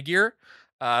mysterious figure.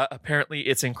 Apparently,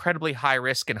 it's incredibly high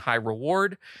risk and high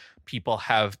reward. People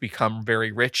have become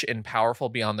very rich and powerful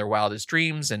beyond their wildest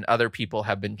dreams, and other people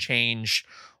have been changed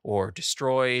or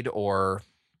destroyed or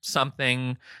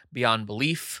something beyond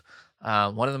belief.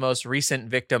 One of the most recent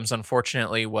victims,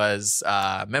 unfortunately, was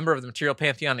a member of the Material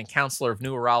Pantheon and Counselor of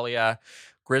New Auralia,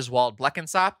 Griswold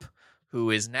Bleckensop, who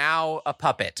is now a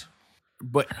puppet.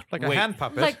 But Like wait, a hand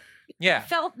puppet. Like Yeah,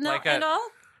 felt no like and all?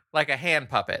 like a hand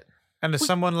puppet. and is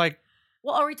someone like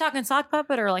Well, are we talking sock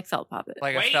puppet or like felt puppet?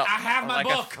 Like Wait, a felt, I have my like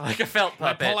book. like a felt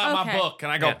I puppet. pull out my Okay. book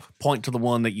and I go Yeah. point to the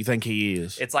one that you think he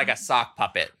is. It's like a sock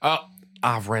puppet. Oh,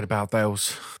 I've read about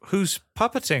those. who's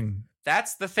puppeting?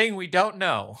 That's the thing we don't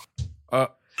know. I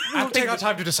We'll think take our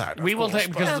time to decide. we will take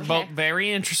because it's Okay. both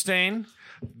very interesting.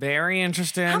 Very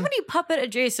interesting. How many puppet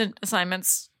adjacent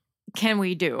assignments can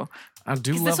we do? I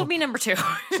do 'Cause love this will be number 2.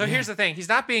 So here's the thing. He's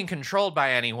not being controlled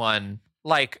by anyone.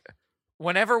 Like,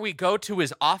 whenever we go to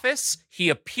his office, he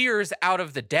appears out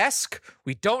of the desk.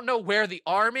 We don't know where the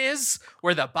arm is,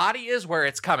 where the body is, where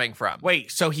it's coming from.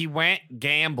 Wait, so he went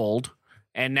gambled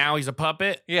and now he's a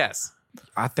puppet? Yes.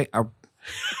 I think are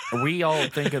we all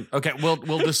thinking okay, we'll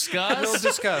discuss. We'll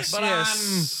discuss. But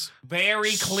yes. I'm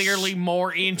very clearly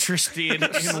more interested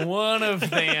in one of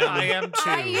them. I am too.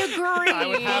 I agree. I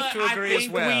would have to But agree I as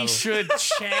think well. we should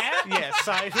chat. Yes,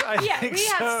 I Yeah, think we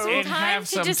have so. some And time have to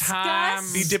some discuss.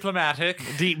 time. Be diplomatic.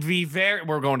 Be very.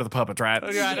 We're going to the puppets, right?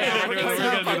 Yeah, we're gonna do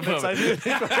the I puppets. think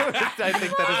that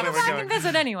is where Well, we're I can going.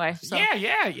 visit anyway. So.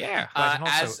 Yeah. But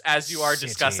also As you are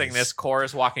discussing cities. this, Core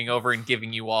is walking over and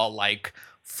giving you all like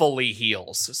fully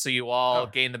heals, so you all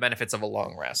gain the benefits of a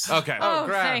long rest. Okay. Oh,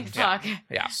 grand. thank fuck.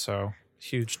 Yeah. So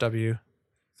huge W.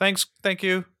 Thank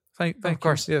you. Thank Of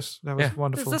course. you. Yes, that was Yeah.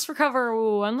 wonderful. Does this recover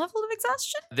one level of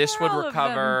exhaustion? This Or would all of them?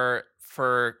 recover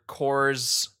for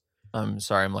Core's. I'm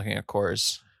sorry, I'm looking at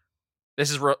Core's. This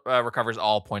is recovers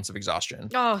all points of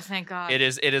exhaustion. Oh, thank God. It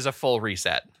is a full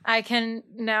reset. I can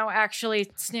now actually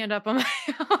stand up on my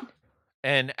own.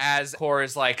 And as Core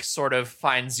is like sort of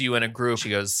finds you in a group, she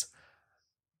goes,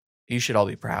 "You should all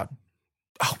be proud.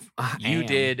 You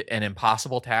did an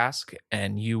impossible task,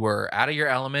 and you were out of your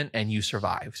element, and you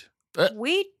survived."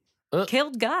 We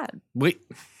killed God. Wait.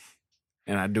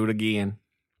 And I do it again.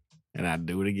 And I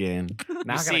do it again.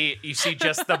 Now You see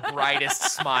just the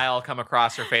brightest smile come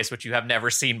across her face, which you have never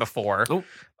seen before,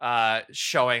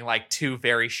 showing like 2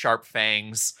 very sharp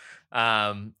fangs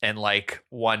and like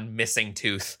 1 missing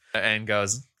tooth, and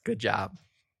goes, "Good job."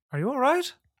 Are you all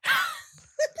right?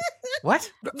 What?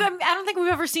 I don't think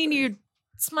we've ever seen you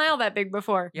smile that big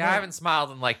before. Yeah, I haven't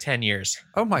smiled in like 10 years.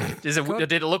 Oh my!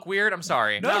 Did it look weird? I'm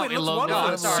sorry. No, it it looks looks wonderful.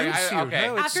 no, It sorry. suits you. Okay.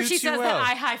 No, it After she suits you says well. that,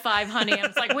 I high five honey, and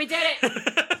it's like, we did it.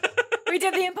 We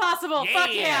did the impossible.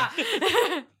 Fuck yeah.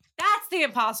 That's the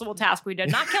impossible task we did.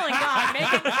 Not killing God, making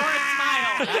the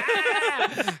smile.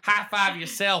 High five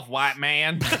yourself, white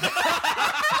man.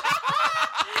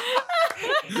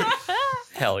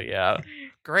 Hell yeah.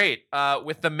 Great.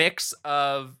 With the mix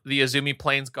of the Azumi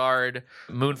Plains Guard,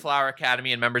 Moonflower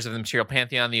Academy, and members of the Material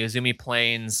Pantheon, the Azumi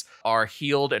Plains are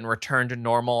healed and return to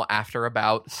normal after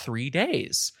about 3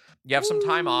 days. You have some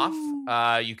time off.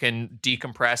 You can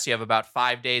decompress. You have about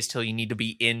 5 days till you need to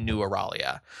be in New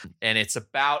Auralia. And it's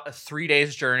about a 3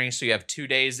 days journey. So you have 2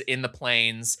 days in the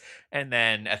plains. And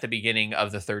then at the beginning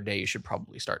of the 3rd day, you should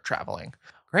probably start traveling.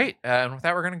 Great. And with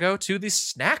that, we're going to go to the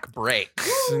snack break.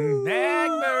 Snack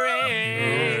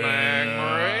break. Snack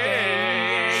break.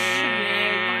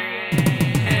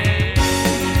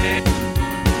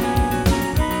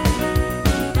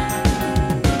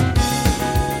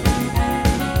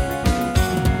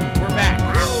 We're back.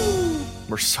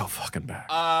 We're so fucking back.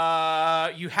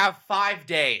 You have 5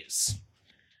 days.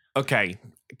 Okay,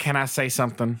 can I say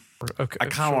something? Okay, I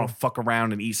kind of sure. want to fuck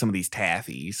around and eat some of these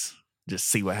taffies. Just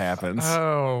see what happens.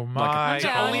 Oh my! Like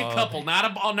only a couple,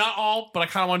 not all, but I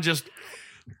kind of want to just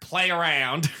play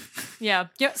around. Yeah.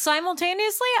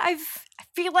 Simultaneously, I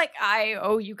feel like I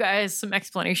owe you guys some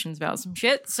explanations about some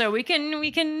shit, so we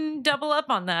can double up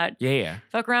on that. Yeah.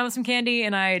 Fuck around with some candy,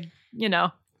 and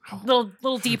little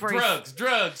debrief.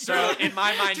 Drugs. So in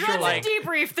my mind, you're like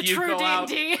debrief the you true go out-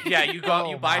 D&D. Yeah, you go out,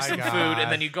 you Oh buy my some God. food,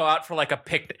 and then you go out for like a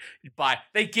picnic.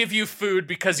 They give you food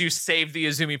because you saved the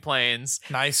Izumi Plains,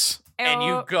 Nice. and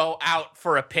you go out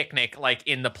for a picnic like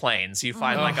in the plains. You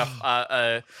find like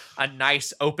a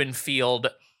nice open field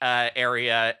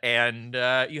area, and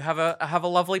you have a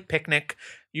lovely picnic.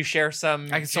 You share some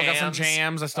I still got some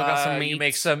jams. I still got some meat. You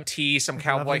make some tea, some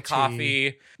cowboy Lovely tea.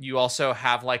 coffee. You also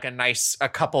have like a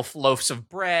couple loaves of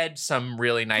bread, some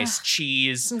really nice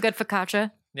cheese. Some good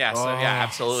focaccia. Yeah, so yeah,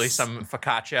 absolutely some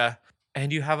focaccia.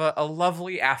 And you have a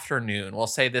lovely afternoon. We'll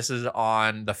say this is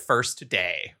on the first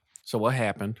day. So what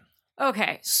happened?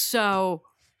 Okay, so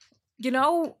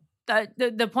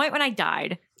the point when I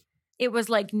died, it was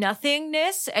like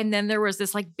nothingness, and then there was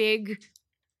this like big,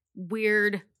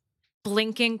 weird,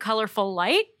 blinking, colorful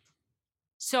light.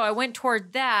 So I went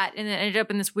toward that, and then ended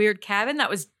up in this weird cabin that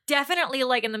was definitely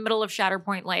like in the middle of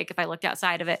Shatterpoint Lake if I looked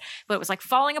outside of it, but it was like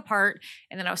falling apart.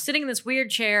 And then I was sitting in this weird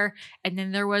chair, and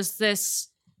then there was this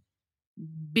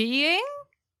being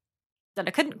that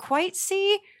I couldn't quite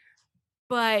see,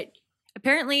 but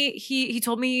apparently he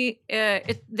told me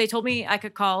they told me I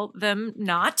could call them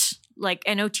Not, like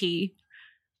N-O-T,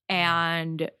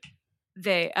 and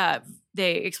they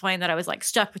explained that I was like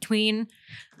stuck between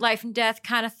life and death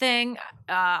kind of thing.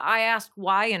 I asked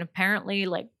why, and apparently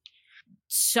like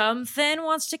something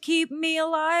wants to keep me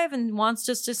alive and wants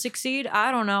us to succeed.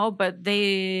 I don't know, but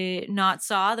they Not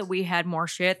saw that we had more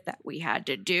shit that we had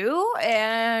to do,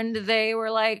 and they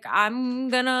were like, I'm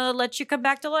gonna let you come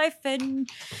back to life and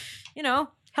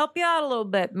help you out a little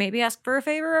bit. Maybe ask for a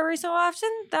favor every so often.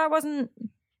 That wasn't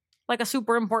like a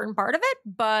super important part of it,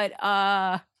 but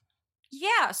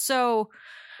yeah, so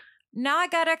now I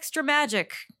got extra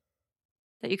magic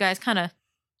that you guys kind of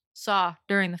saw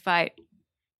during the fight.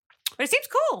 But it seems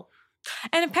cool.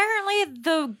 And apparently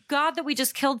the god that we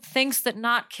just killed thinks that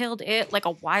Not killed it like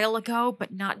a while ago,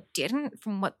 but Not didn't,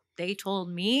 from what they told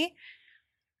me.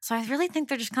 So I really think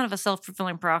they're just kind of a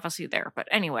self-fulfilling prophecy there. But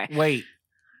anyway.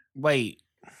 Wait.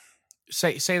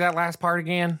 Say that last part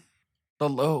again.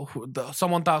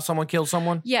 Someone thought someone killed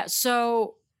someone? Yeah,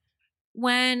 so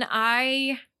when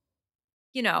I,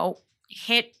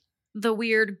 hit the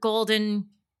weird golden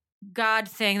god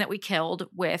thing that we killed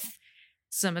with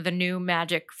some of the new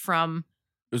magic from...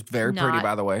 It was very pretty,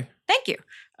 by the way. Thank you.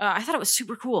 I thought it was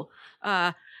super cool.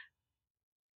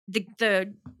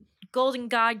 The golden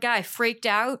god guy freaked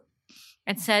out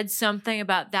and said something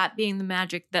about that being the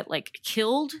magic that, like,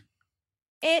 killed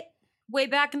it way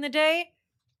back in the day.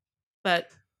 But...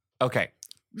 Okay.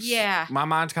 Yeah. My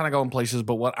mind's kind of going places,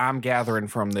 but what I'm gathering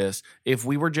from this, if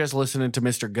we were just listening to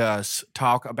Mr. Gus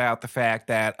talk about the fact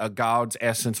that a god's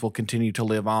essence will continue to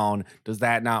live on, does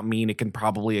that not mean it can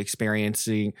probably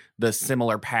experiencing the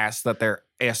similar past that their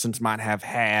essence might have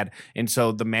had? And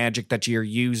so the magic that you're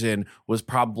using was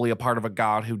probably a part of a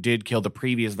god who did kill the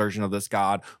previous version of this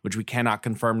god, which we cannot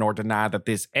confirm nor deny that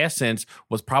this essence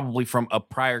was probably from a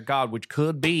prior god, which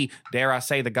could be, dare I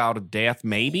say, the god of death,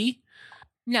 maybe?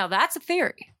 No, that's a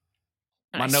theory.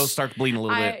 My nose starts bleeding a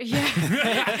little bit.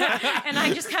 Yeah. And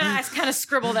I kind of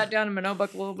scribble that down in my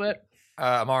notebook a little bit.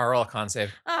 Amara, roll a con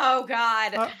save. Oh,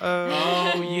 God.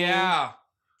 Oh, yeah.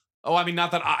 Oh, I mean,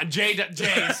 not that Jay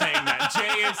is saying that.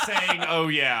 Jay is saying, oh,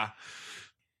 yeah.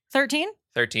 13?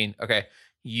 13. Okay.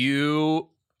 You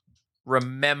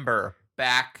remember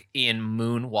back in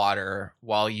Moonwater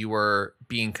while you were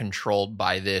being controlled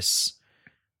by this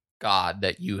god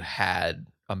that you had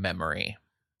a memory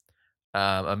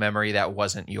that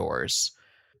wasn't yours.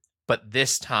 But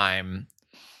this time,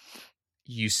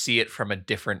 you see it from a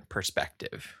different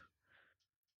perspective.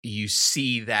 You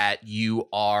see that you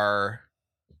are...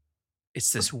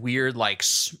 It's this weird, like,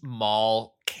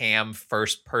 small cam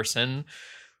first person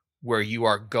where you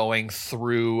are going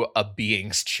through a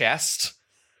being's chest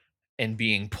and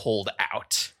being pulled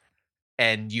out.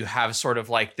 And you have sort of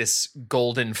like this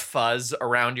golden fuzz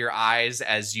around your eyes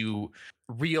as you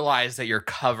realize that you're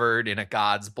covered in a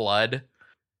god's blood,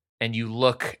 and you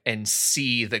look and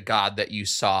see the god that you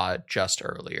saw just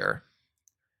earlier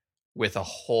with a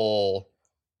hole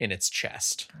in its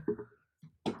chest.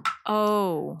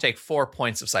 Oh. Take 4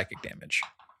 points of psychic damage.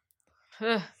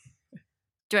 Ugh.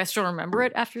 Do I still remember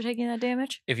it after taking that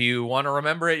damage? If you want to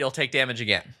remember it, you'll take damage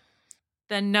again.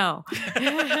 Then no.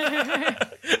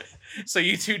 So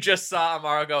you two just saw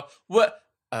Amara go, what?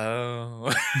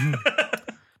 Oh.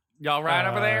 Y'all right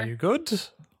over there? You good?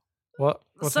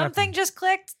 What's Something happened? just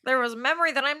clicked. There was a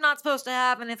memory that I'm not supposed to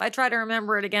have, and if I try to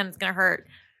remember it again, it's going to hurt.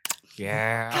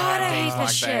 Yeah. God, I things hate like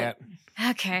this shit. that.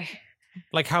 Okay.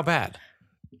 Like how bad?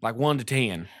 Like 1 to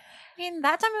 10. I mean,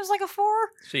 that time it was like a 4.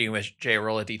 So you wish Jay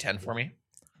roll a d10 for me.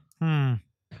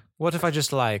 What if I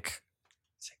just like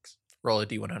 6. Roll a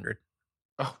d100.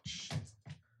 Oh,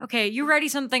 Okay, you ready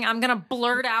something? I'm gonna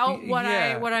blurt out what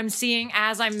Yeah. what I'm seeing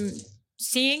as I'm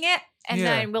seeing it, and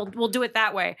Yeah. then we'll do it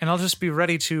that way. and I'll just be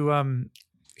ready to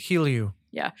heal you.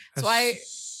 Yeah. So I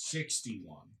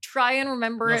 61. try and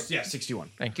remember it. Yeah,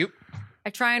 61. Thank you. I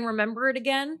try and remember it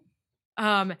again.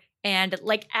 And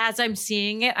like as I'm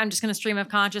seeing it, I'm just gonna stream of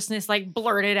consciousness like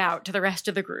blurt it out to the rest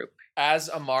of the group. As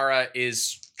Amara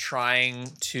is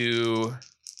trying to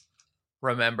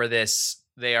remember this,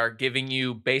 they are giving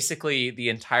you basically the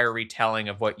entire retelling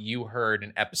of what you heard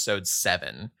in episode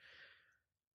 7.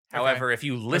 However, if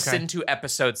you listen to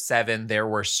episode 7, there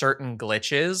were certain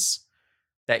glitches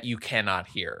that you cannot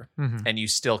hear, and you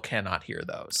still cannot hear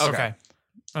those. Okay.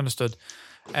 Understood.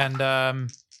 And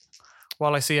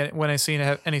when I see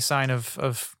any sign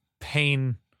of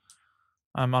pain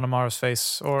on Amara's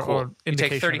face or You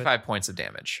indication take 35 points of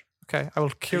damage. Okay, I will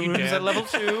cure Are you wounds dead? at level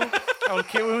 2. I will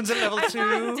cure wounds at level 2.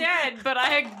 I'm dead, but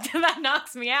that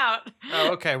knocks me out.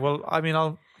 Oh, okay. Well, I mean,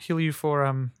 I'll heal you for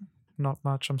not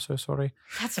much. I'm so sorry.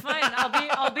 That's fine.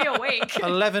 I'll be awake.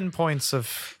 11 points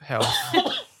of health.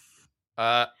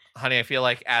 Honey, I feel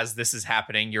like as this is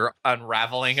happening, you're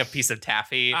unraveling a piece of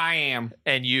taffy I am.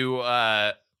 and you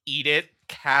eat it,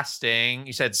 casting,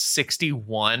 you said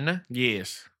 61,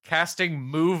 Yes. casting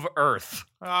Move Earth.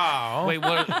 Oh, Wait,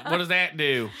 what does that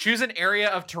do? Choose an area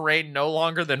of terrain no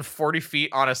longer than 40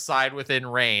 feet on a side within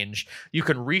range. You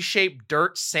can reshape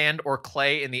dirt, sand, or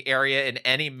clay in the area in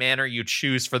any manner you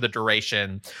choose for the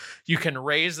duration. You can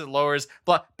raise and lowers.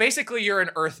 But basically, you're an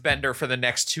earthbender for the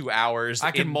next 2 hours. I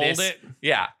can in mold this- it?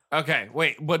 Yeah. Okay,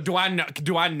 wait, but do I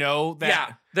know that?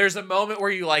 Yeah. There's a moment where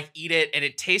you like eat it and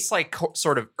it tastes like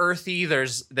sort of earthy.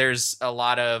 There's a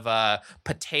lot of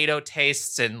potato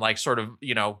tastes and like sort of,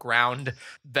 ground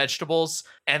vegetables.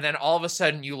 And then all of a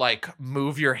sudden you like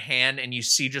move your hand and you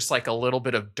see just like a little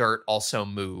bit of dirt also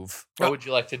move. What would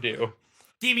you like to do?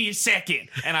 Give me a second.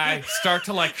 And I start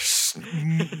to like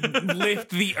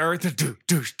lift the earth.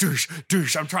 Doosh, doosh,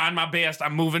 doosh. I'm trying my best.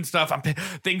 I'm moving stuff.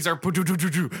 Things are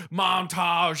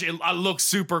montage. I look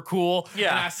super cool. Yeah.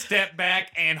 And I step back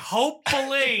and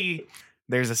hopefully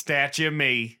there's a statue of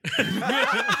me.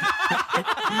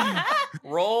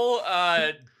 Roll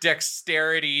a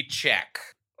dexterity check.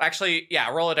 Actually, yeah,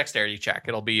 roll a dexterity check.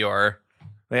 It'll be your...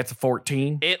 That's a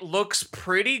 14. It looks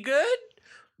pretty good,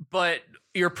 but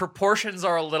your proportions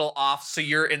are a little off. So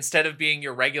you're, instead of being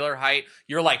your regular height,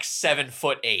 you're like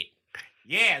 7'8".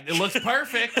 Yeah, it looks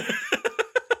perfect.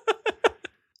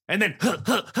 And then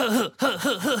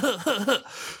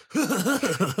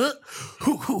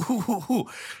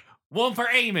one for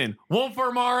Eamon, one for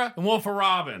Amara, and one for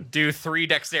Robin. Do 3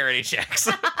 dexterity checks.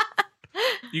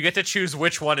 You get to choose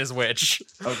which one is which.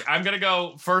 Okay, I'm gonna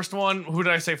go first one. Who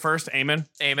did I say first? Eamon.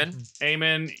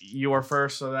 Eamon. You are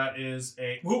first, so that is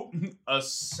a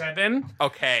 7.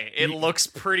 Okay, it looks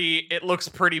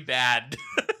pretty bad.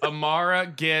 Amara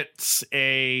gets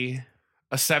a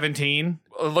 17,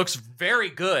 It looks very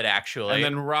good, actually. and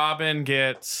then Robin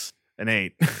gets an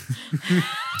 8.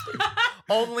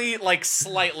 Only like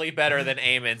slightly better than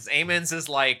Eamon's. Eamon's is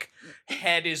like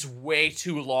head is way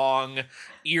too long,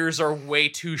 ears are way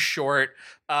too short,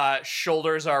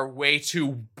 shoulders are way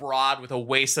too broad with a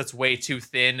waist that's way too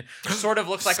thin. Sort of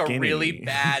looks like Skinny. a really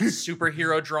bad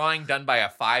superhero drawing done by a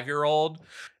 5-year-old.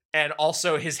 And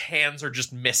also his hands are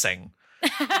just missing.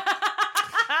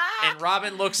 And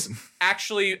Robin looks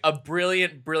actually a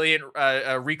brilliant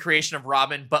recreation of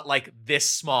Robin, but like this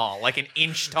small, like an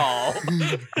inch tall.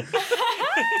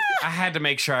 I had to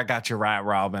make sure I got you right,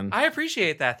 Robin. I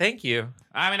appreciate that. Thank you.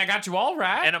 I mean, I got you all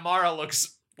right. And Amara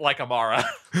looks like Amara.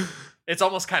 It's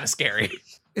almost kind of scary.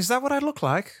 is that what I look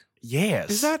like? Yes.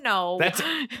 Is that No. That's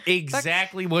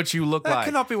exactly what you look that like.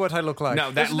 cannot be what I look like? No,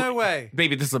 that there's no way.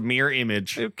 Baby, this is a mirror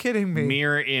image. Are you kidding me?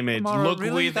 Mirror image. Amara, Look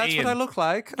really? within. That's what I look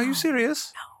like? Are you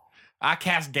serious? I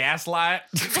cast gaslight.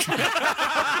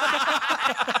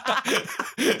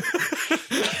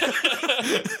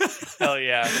 Hell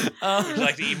yeah. Would you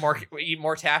like to eat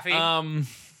more taffy? I'm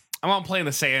gonna play in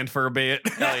the sand for a bit.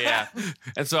 Hell yeah.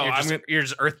 And so You're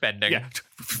just earthbending. yeah.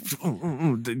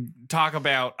 Talk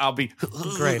about. I'll be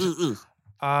Great.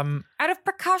 Out of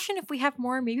precaution, if we have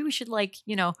more, maybe we should Oh,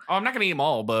 I'm not gonna eat them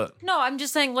all, but No, I'm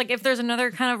just saying, like, if there's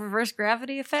another kind of reverse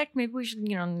gravity effect, maybe we should,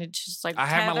 just like I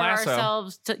have my lasso.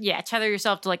 ourselves to, tether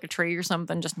yourself to like a tree or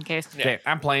something, just in case. Yeah. okay,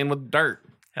 I'm playing with dirt.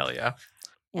 Hell yeah.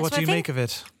 What so do I you think- make of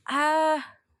it?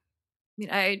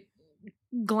 I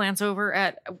glance over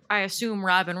at, I assume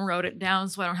Robin wrote it down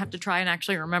so I don't have to try and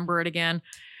actually remember it again.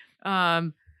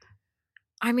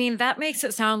 I mean, that makes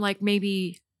it sound like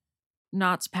maybe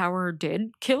Knott's power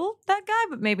did kill that guy,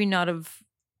 but maybe not of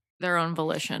their own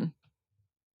volition.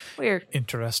 Weird.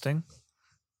 Interesting.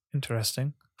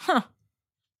 Huh.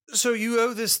 So you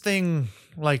owe this thing,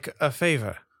 like, a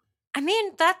favor? I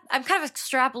mean, that I'm kind of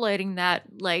extrapolating that,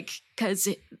 like, because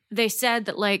they said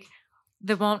that, like,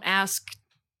 they won't ask,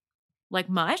 like,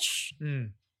 much,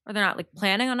 or they're not, like,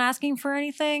 planning on asking for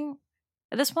anything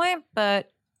at this point,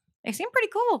 but they seem pretty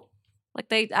cool. Like,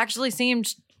 they actually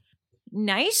seemed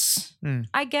nice,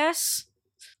 I guess.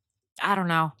 I don't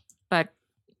know, but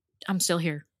I'm still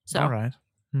here. So. All right.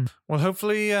 Well,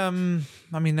 hopefully, I mean,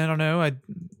 I don't know.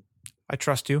 I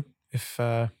trust you if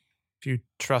you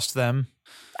trust them.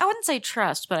 I wouldn't say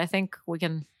trust, but I think we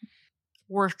can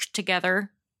work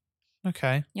together.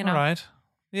 Okay. You know? All right.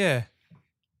 Yeah.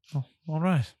 Oh, all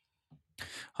right.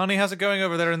 Honey, how's it going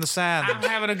over there in the sand? I'm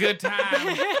having a good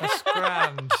time. That's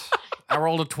grand. I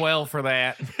rolled a 12 for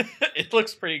that. It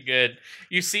looks pretty good.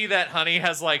 You see that Honey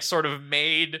has like sort of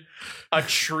made a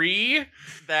tree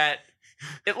that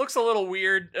it looks a little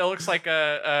weird. It looks like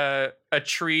a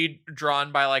tree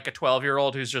drawn by like a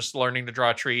 12-year-old who's just learning to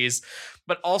draw trees.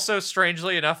 But also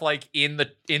strangely enough, like in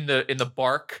the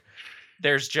bark,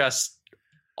 there's just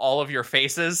all of your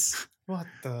faces. What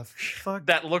the fuck?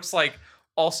 That looks like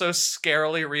also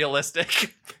scarily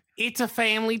realistic. It's a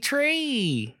family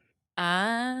tree.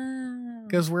 Ah.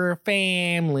 Because we're a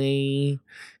family.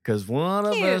 Because one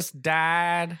of us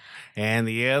died and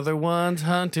the other one's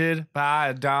hunted by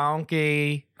a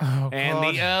donkey. Oh, and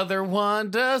God. the other one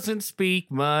doesn't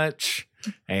speak much.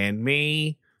 And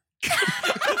me.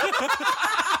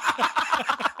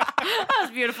 That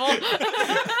was beautiful.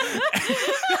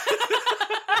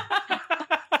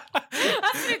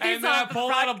 And then I pull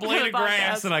out a blade of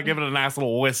grass and I give it a nice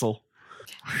little whistle.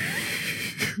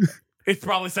 It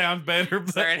probably sounds better,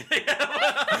 Is there but anything?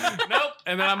 nope.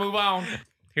 And then I move on.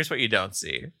 Here's what you don't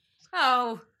see.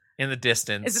 Oh, In the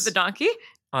distance, is it the donkey?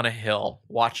 on a hill,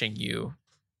 watching you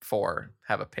four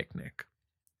have a picnic,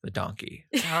 the donkey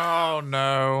Oh,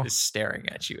 no. is staring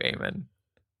at you, Eamon. And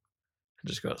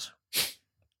just goes,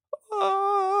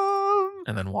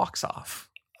 and then walks off.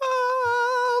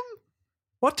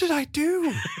 What did I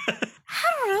do?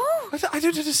 I don't know. I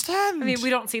don't understand. I mean,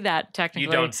 we don't see that technically.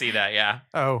 You don't see that, yeah.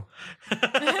 Oh.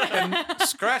 And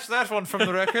scratch that one from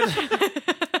the record.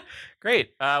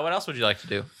 Great. What else would you like to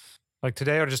do? Like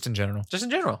today or just in general? Just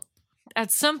in general.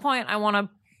 At some point, I want to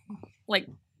like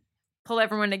pull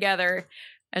everyone together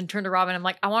and turn to Robin. I'm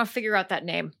like, I want to figure out that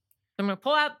name. I'm gonna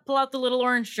pull out the little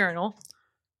orange journal,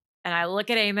 and I look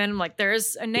at Eamon. I'm like,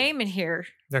 there's a name in here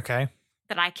Okay.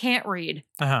 that I can't read,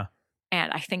 Uh-huh.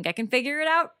 and I think I can figure it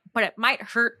out, but it might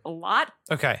hurt a lot.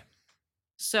 Okay.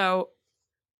 So,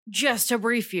 just to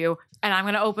brief you, and I'm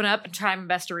gonna open up and try my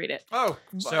best to read it. Oh.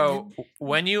 So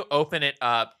when you open it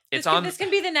up, it's on. This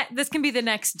can be the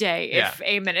next day if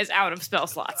Eamon is out of spell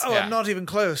slots. Oh, Yeah. I'm not even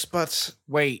close, but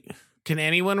Wait, can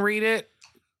anyone read it?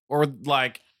 Or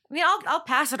like, I mean, I'll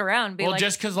pass it around. And be well, like,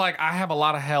 just because like I have a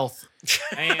lot of health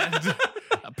and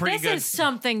a pretty this good. is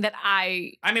something that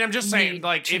I I mean, I'm just saying, need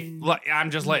like, to if like,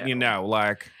 I'm just letting you know,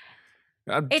 like,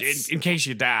 It's- in case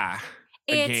you die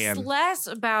It's again. less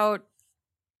about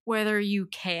whether you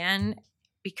can,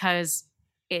 because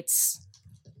it's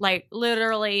like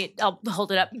literally, I'll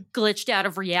hold it up, glitched out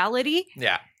of reality.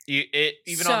 Yeah.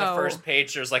 Even on the So- first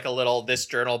page, there's like a little "this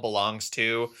journal belongs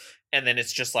to," and then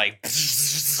it's just like.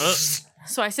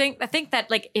 So I think that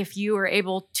like if you were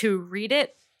able to read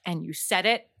it and you said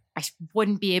it, I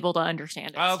wouldn't be able to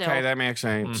understand it. Okay, still. that makes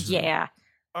sense. Yeah.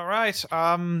 all right.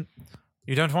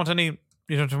 You don't want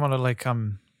to like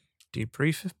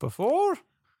debrief it before?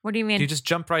 What do you mean? Do you just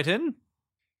jump right in?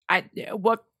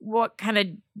 What kind of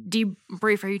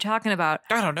debrief are you talking about?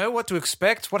 I don't know what to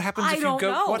expect. What happens I if you don't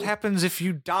go? know. What happens if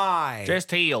you die?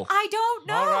 Just heal. I don't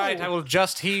know. All right, I will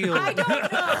just heal. I don't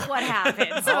know what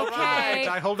happens. All Okay. right,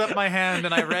 I hold up my hand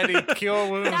and I ready cure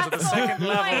wounds That's at the the second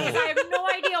whole point, is level. I have no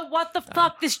idea what the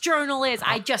fuck this journal is.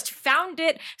 I just found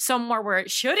it somewhere where it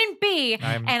shouldn't be,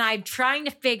 and I'm trying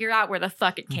to figure out where the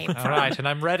fuck it came All from. right, and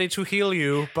I'm ready to heal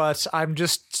you, but I'm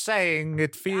just saying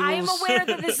it feels. I am aware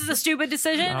that this is a stupid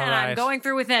decision, All and I'm right. going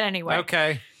through with it anyway.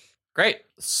 Okay. Great.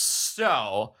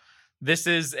 So this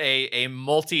is a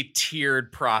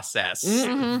multi-tiered process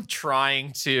Mhm.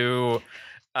 trying to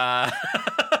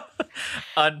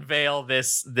unveil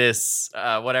this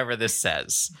whatever this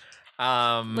says.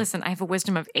 Listen, I have a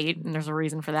wisdom of 8, and there's a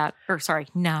reason for that. Or sorry,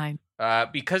 9.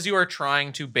 Because you are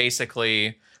trying to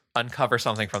basically uncover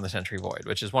something from the Sentry Void,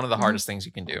 which is one of the hardest things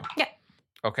you can do. Yeah.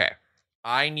 Okay.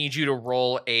 I need you to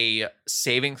roll a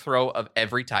saving throw of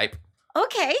every type.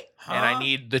 Okay. And I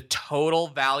need the total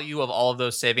value of all of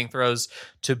those saving throws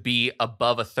to be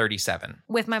above a 37.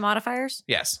 With my modifiers?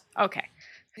 Yes. Okay.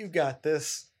 You got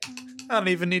this. I don't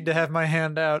even need to have my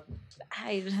hand out.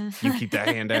 You keep that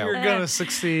hand out. You're gonna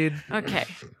succeed. Okay.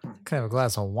 Can I have a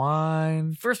glass of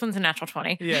wine? First one's a natural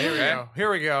 20. Yeah, here we Okay. go.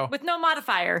 Here we go. With no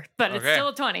modifier, but it's Okay. still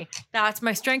a 20. That's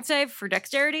my strength save for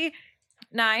dexterity.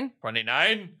 9.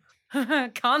 29.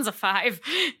 Con's a 5.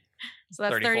 So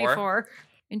that's 34. 34.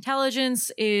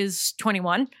 Intelligence is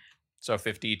 21. So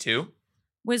 52.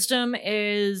 Wisdom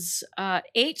is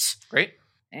 8. Great.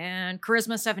 And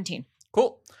charisma 17.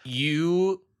 Cool.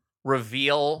 You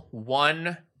reveal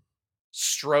one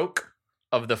stroke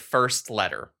of the first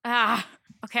letter. Ah,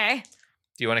 okay.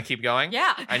 Do you want to keep going?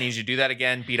 Yeah. I need you to do that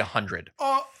again. Beat 100.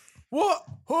 What?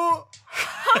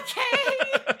 Okay.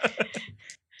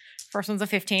 First one's a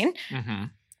 15 Mm-hmm.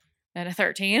 and a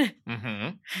 13.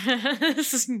 Mm-hmm.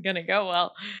 This isn't going to go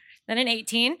well. Then an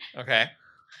 18. Okay.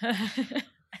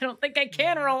 I don't think I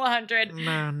can roll 100.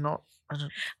 No, not. Well,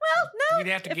 no. You'd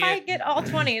have to If I get all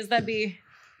 20s, that'd be...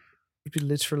 It'd be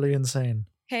literally insane.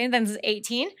 Okay, and then this is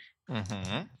 18.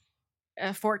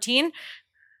 Mm-hmm. 14.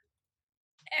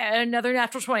 Another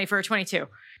natural 20 for a 22.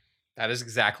 That is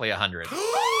exactly 100.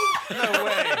 No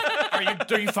way.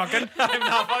 Are you fucking? I'm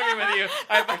not fucking with you.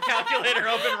 I have my calculator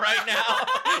open right now.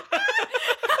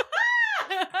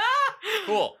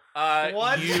 Cool.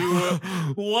 What?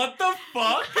 What the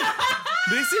fuck?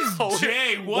 This is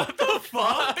Jay. What the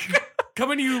fuck?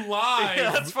 Coming to you live.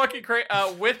 Yeah, that's fucking crazy.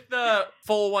 With the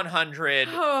full 100,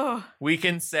 Oh, we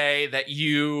can say that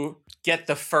you get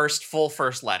the first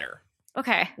letter,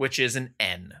 okay. which is an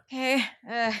N. Okay.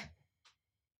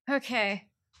 Okay.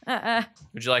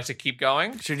 Would you like to keep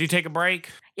going? Should you take a break?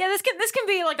 Yeah, this can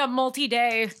be like a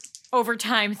multi-day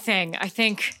overtime thing. I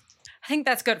think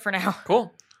that's good for now.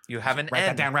 Cool. You have an Write N.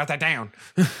 that down. Write that down.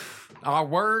 Our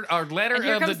letter And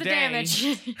here of comes the the day.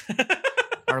 damage.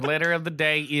 Our letter of the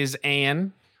day is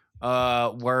N.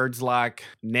 Words like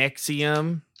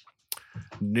Nexium,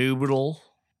 Noodle,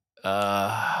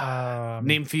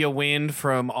 Nymphia Wind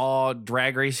from all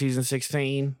Drag Race season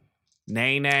 16,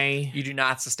 Nene. You do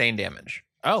not sustain damage.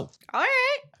 Oh, All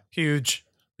right. Huge.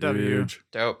 W. huge.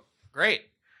 Dope. Great.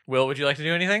 Will, would you like to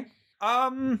do anything?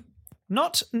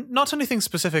 Not anything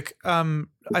specific.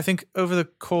 I think over the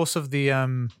course of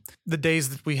the days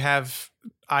that we have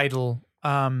idle,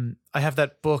 I have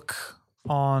that book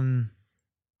on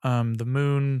the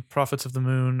moon, Prophets of the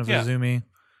Moon of Yeah. Azumi,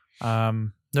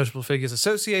 notable figures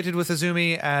associated with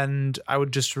Azumi, and I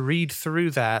would just read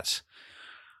through that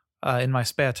in my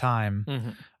spare time,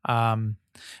 Mm-hmm.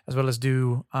 as well as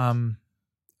do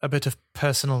a bit of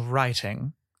personal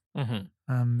writing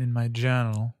Mm-hmm. in my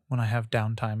journal when I have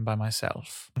downtime by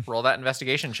myself. Roll that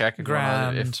investigation check if you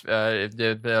want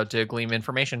to glean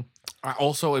information. I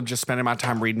also am just spending my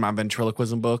time reading my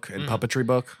ventriloquism book and puppetry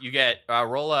book. You get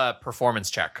roll a performance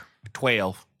check.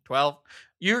 12. 12.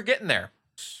 You're getting there.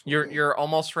 You're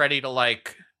almost ready to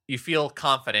you feel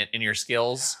confident in your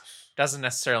skills. Doesn't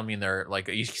necessarily mean they're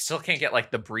you still can't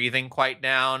get the breathing quite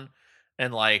down,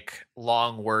 and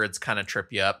long words kind of trip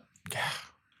you up.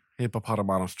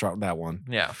 Hippopotamus dropped that one.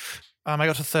 Yeah. I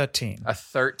got a 13. A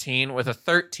 13. With a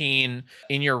 13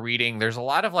 in your reading, there's a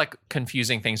lot of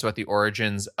confusing things about the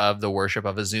origins of the worship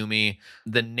of Azumi.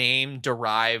 The name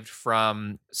derived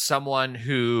from someone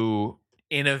who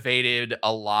innovated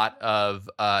a lot of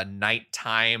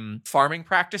nighttime farming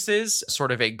practices,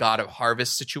 sort of a god of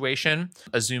harvest situation.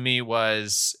 Azumi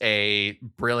was a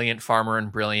brilliant farmer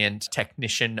and brilliant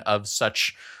technician of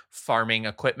such farming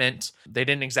equipment. They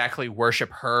didn't exactly worship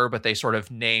her, but they sort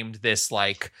of named this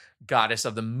goddess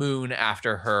of the moon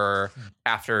after her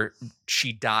after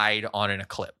she died on an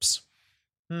eclipse,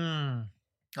 on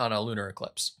a lunar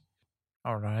eclipse.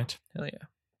 All right. Hell yeah.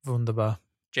 Wunderbar.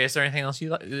 Jay, is there anything else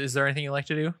is there anything you like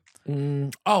to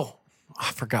do? Oh,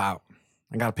 I forgot.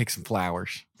 I got to pick some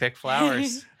flowers. Pick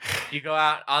flowers. You go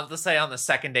out on, let's say on the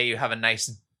second day, you have a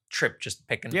nice trip just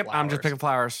picking Yep, flowers. I'm just picking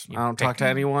flowers. You I don't talk to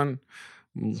pick- anyone.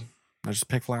 I just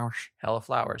pick flowers. Hella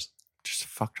flowers. Just a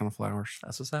fuck ton of flowers.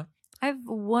 That's what's up. I have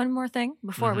one more thing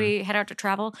before we head out to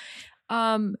travel.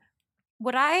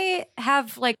 Would I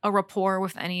have a rapport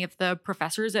with any of the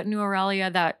professors at New Aurelia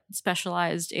that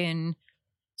specialized in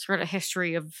sort of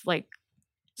history of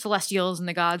celestials and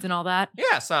the gods and all that?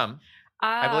 Yeah, some.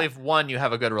 I believe one you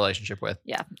have a good relationship with.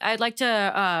 Yeah, I'd like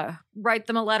to write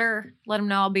them a letter, let them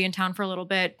know I'll be in town for a little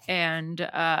bit, and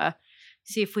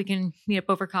see if we can meet up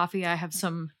over coffee. I have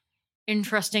some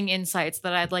interesting insights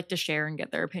that I'd like to share and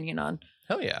get their opinion on.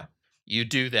 Hell yeah. You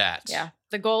do that. Yeah.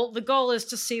 The goal is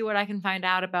to see what I can find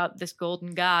out about this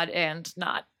golden god and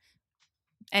not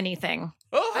anything.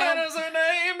 Oh, Hannah's her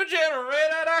name,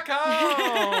 generator.com.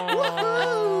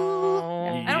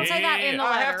 I don't say that in the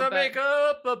letter. I have to make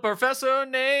up a professor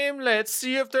name. Let's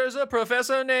see if there's a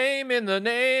professor name in the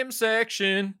name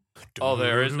section. Oh,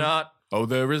 there is not. Oh,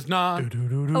 there is not.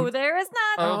 Oh, there is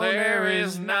not. Oh, there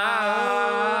is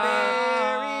not.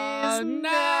 There is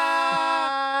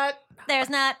not. There's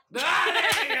not. There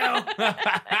you go.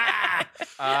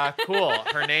 Cool.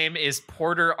 Her name is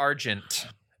Porter Argent.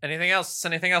 Anything else?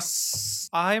 Anything else?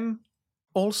 I'm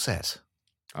all set.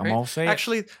 I'm all set.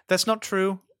 Actually, that's not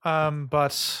true.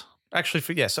 But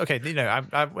actually, yes. Okay.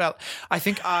 I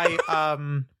think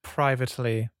I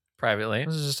privately. Privately.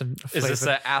 This is just a Is this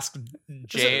flavor. a ask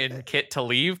Jay and Kit to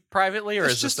leave privately, or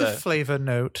It's is just this a flavor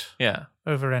note yeah?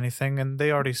 over anything, and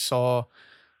they already saw,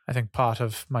 I think, part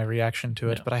of my reaction to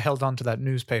it. Yeah. But I held on to that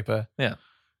newspaper. Yeah.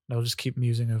 And I'll just keep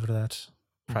musing over that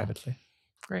privately.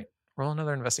 Great. Roll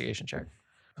another investigation check.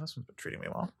 This one's been treating me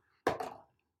well.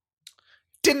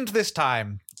 Didn't this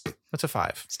time. That's a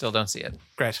 5. Still don't see it.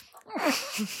 Great. I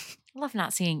love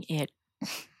not seeing it.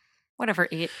 Whatever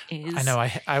it is. I know.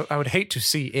 I would hate to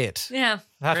see it. Yeah.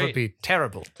 That Great. would be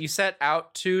terrible. You set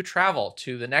out to travel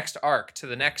to the next arc, to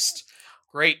the next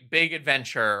great big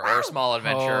adventure or small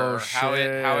adventure, Oh, or how shit.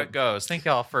 it goes. Thank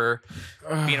y'all for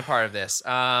being a part of this.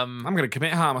 I'm gonna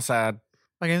commit homicide.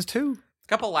 Against 2.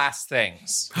 Couple last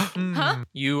things. Huh?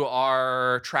 You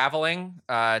are traveling,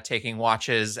 taking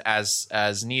watches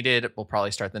as needed. We'll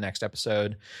probably start the next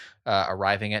episode,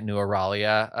 arriving at New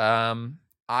Auralia.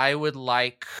 I would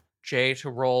like Jay to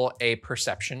roll a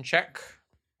perception check.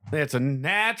 It's a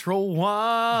natural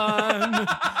one.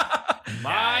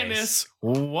 Minus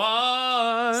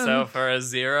 1. So for a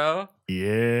 0,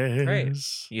 yes. Great.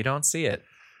 You don't see it.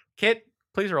 Kit,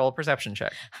 please roll a perception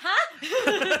check.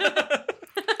 Huh?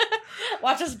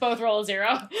 Watch us both roll a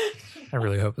 0. I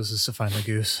really hope this is to find the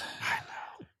goose.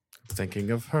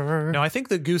 Thinking of her. No, I think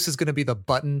the goose is going to be the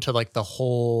button to like the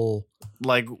whole,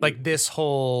 like this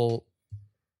whole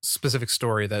specific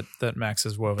story that Max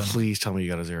has woven. please tell me you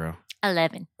got a 0.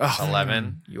 11. Oh,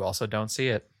 11. You also don't see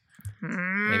it.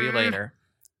 Maybe later.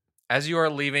 As you are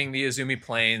leaving the Izumi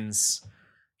Plains,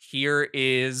 here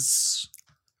is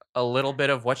a little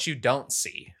bit of what you don't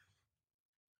see.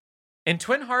 In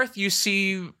Twin Hearth, you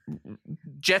see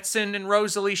Jetson and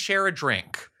Rosalie share a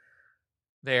drink.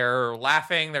 They're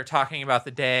laughing, they're talking about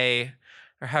the day,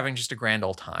 they're having just a grand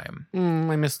old time.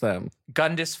 I missed them.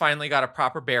 Gundis finally got a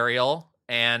proper burial,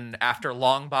 and after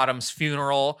Longbottom's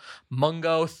funeral,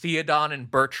 Mungo, Theodon, and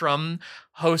Bertram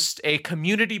host a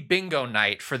community bingo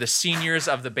night for the seniors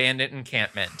of the bandit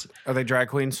encampment. Are they drag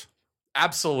queens?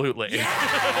 Absolutely.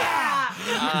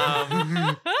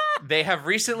 They have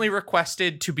recently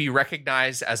requested to be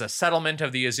recognized as a settlement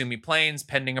of the Izumi Plains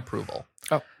pending approval.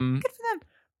 Oh. Good for them.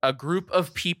 A group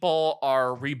of people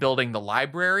are rebuilding the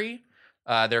library.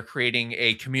 They're creating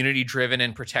a community-driven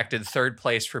and protected third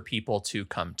place for people to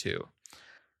come to.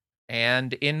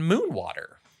 And in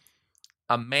Moonwater,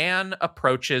 a man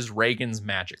approaches Reagan's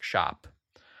magic shop.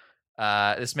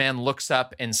 This man looks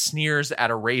up and sneers at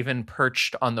a raven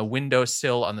perched on the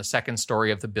windowsill on the second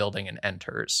story of the building and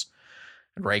enters.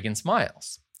 And Reagan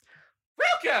smiles.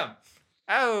 Welcome!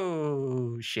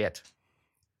 Oh, shit.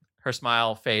 Her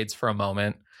smile fades for a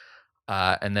moment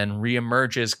and then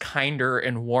reemerges kinder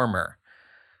and warmer.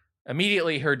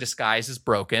 Immediately, her disguise is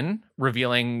broken,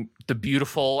 revealing the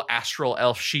beautiful astral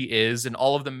elf she is, and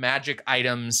all of the magic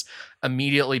items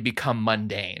immediately become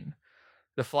mundane.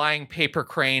 The flying paper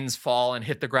cranes fall and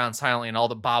hit the ground silently, and all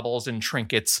the baubles and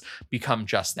trinkets become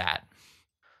just that.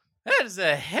 That is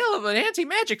a hell of an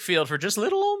anti-magic field for just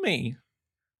little old me.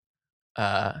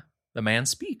 The man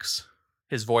speaks.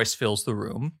 His voice fills the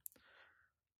room.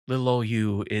 Little old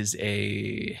you is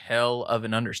a hell of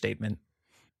an understatement.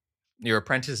 Your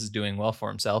apprentice is doing well for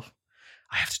himself.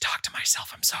 I have to talk to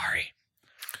myself. I'm sorry.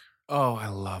 Oh, I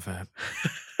love it.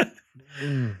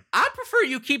 I'd prefer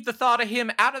you keep the thought of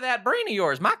him out of that brain of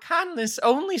yours. My kindness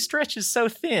only stretches so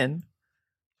thin.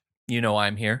 You know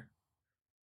I'm here.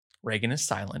 Reagan is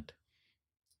silent.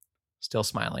 Still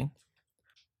smiling.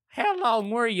 How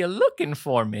long were you looking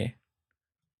for me?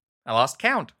 I lost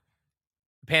count.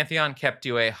 The Pantheon kept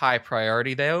you a high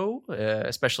priority, though,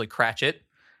 especially Cratchit.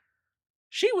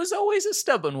 She was always a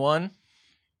stubborn one.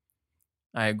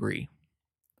 I agree.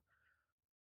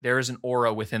 There is an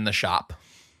aura within the shop,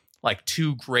 like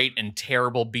two great and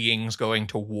terrible beings going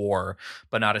to war,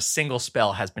 but not a single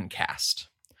spell has been cast.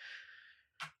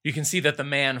 You can see that the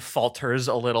man falters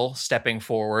a little, stepping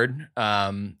forward,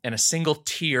 and a single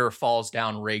tear falls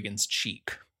down Reagan's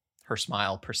cheek. Her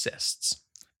smile persists.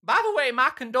 By the way, my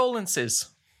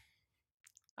condolences.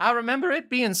 I remember it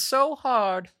being so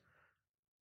hard.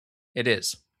 It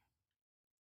is.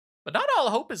 But not all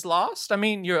hope is lost. I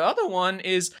mean, your other one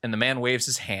is... And the man waves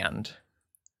his hand,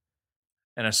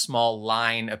 and a small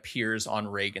line appears on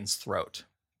Reagan's throat.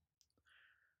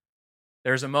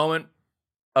 There's a moment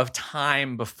of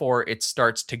time before it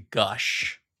starts to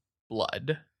gush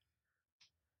blood.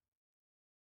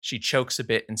 She chokes a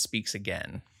bit and speaks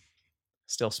again,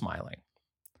 still smiling.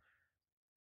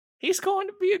 He's going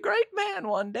to be a great man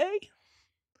one day,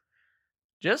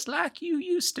 just like you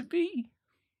used to be.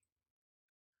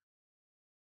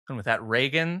 And with that,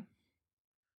 Reagan,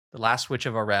 the last witch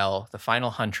of Arel, the final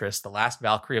huntress, the last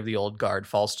Valkyrie of the old guard,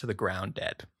 falls to the ground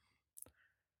dead,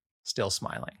 still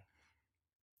smiling.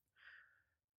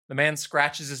 The man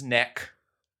scratches his neck,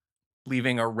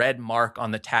 leaving a red mark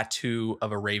on the tattoo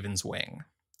of a raven's wing.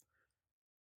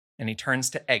 And he turns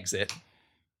to exit,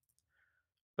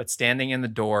 but standing in the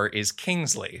door is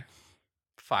Kingsley,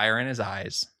 fire in his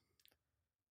eyes.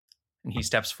 And he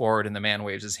steps forward, and the man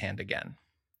waves his hand again.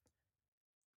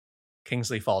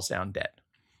 Kingsley falls down dead.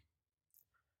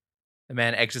 The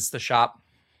man exits the shop,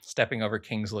 stepping over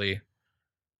Kingsley,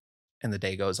 and the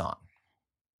day goes on.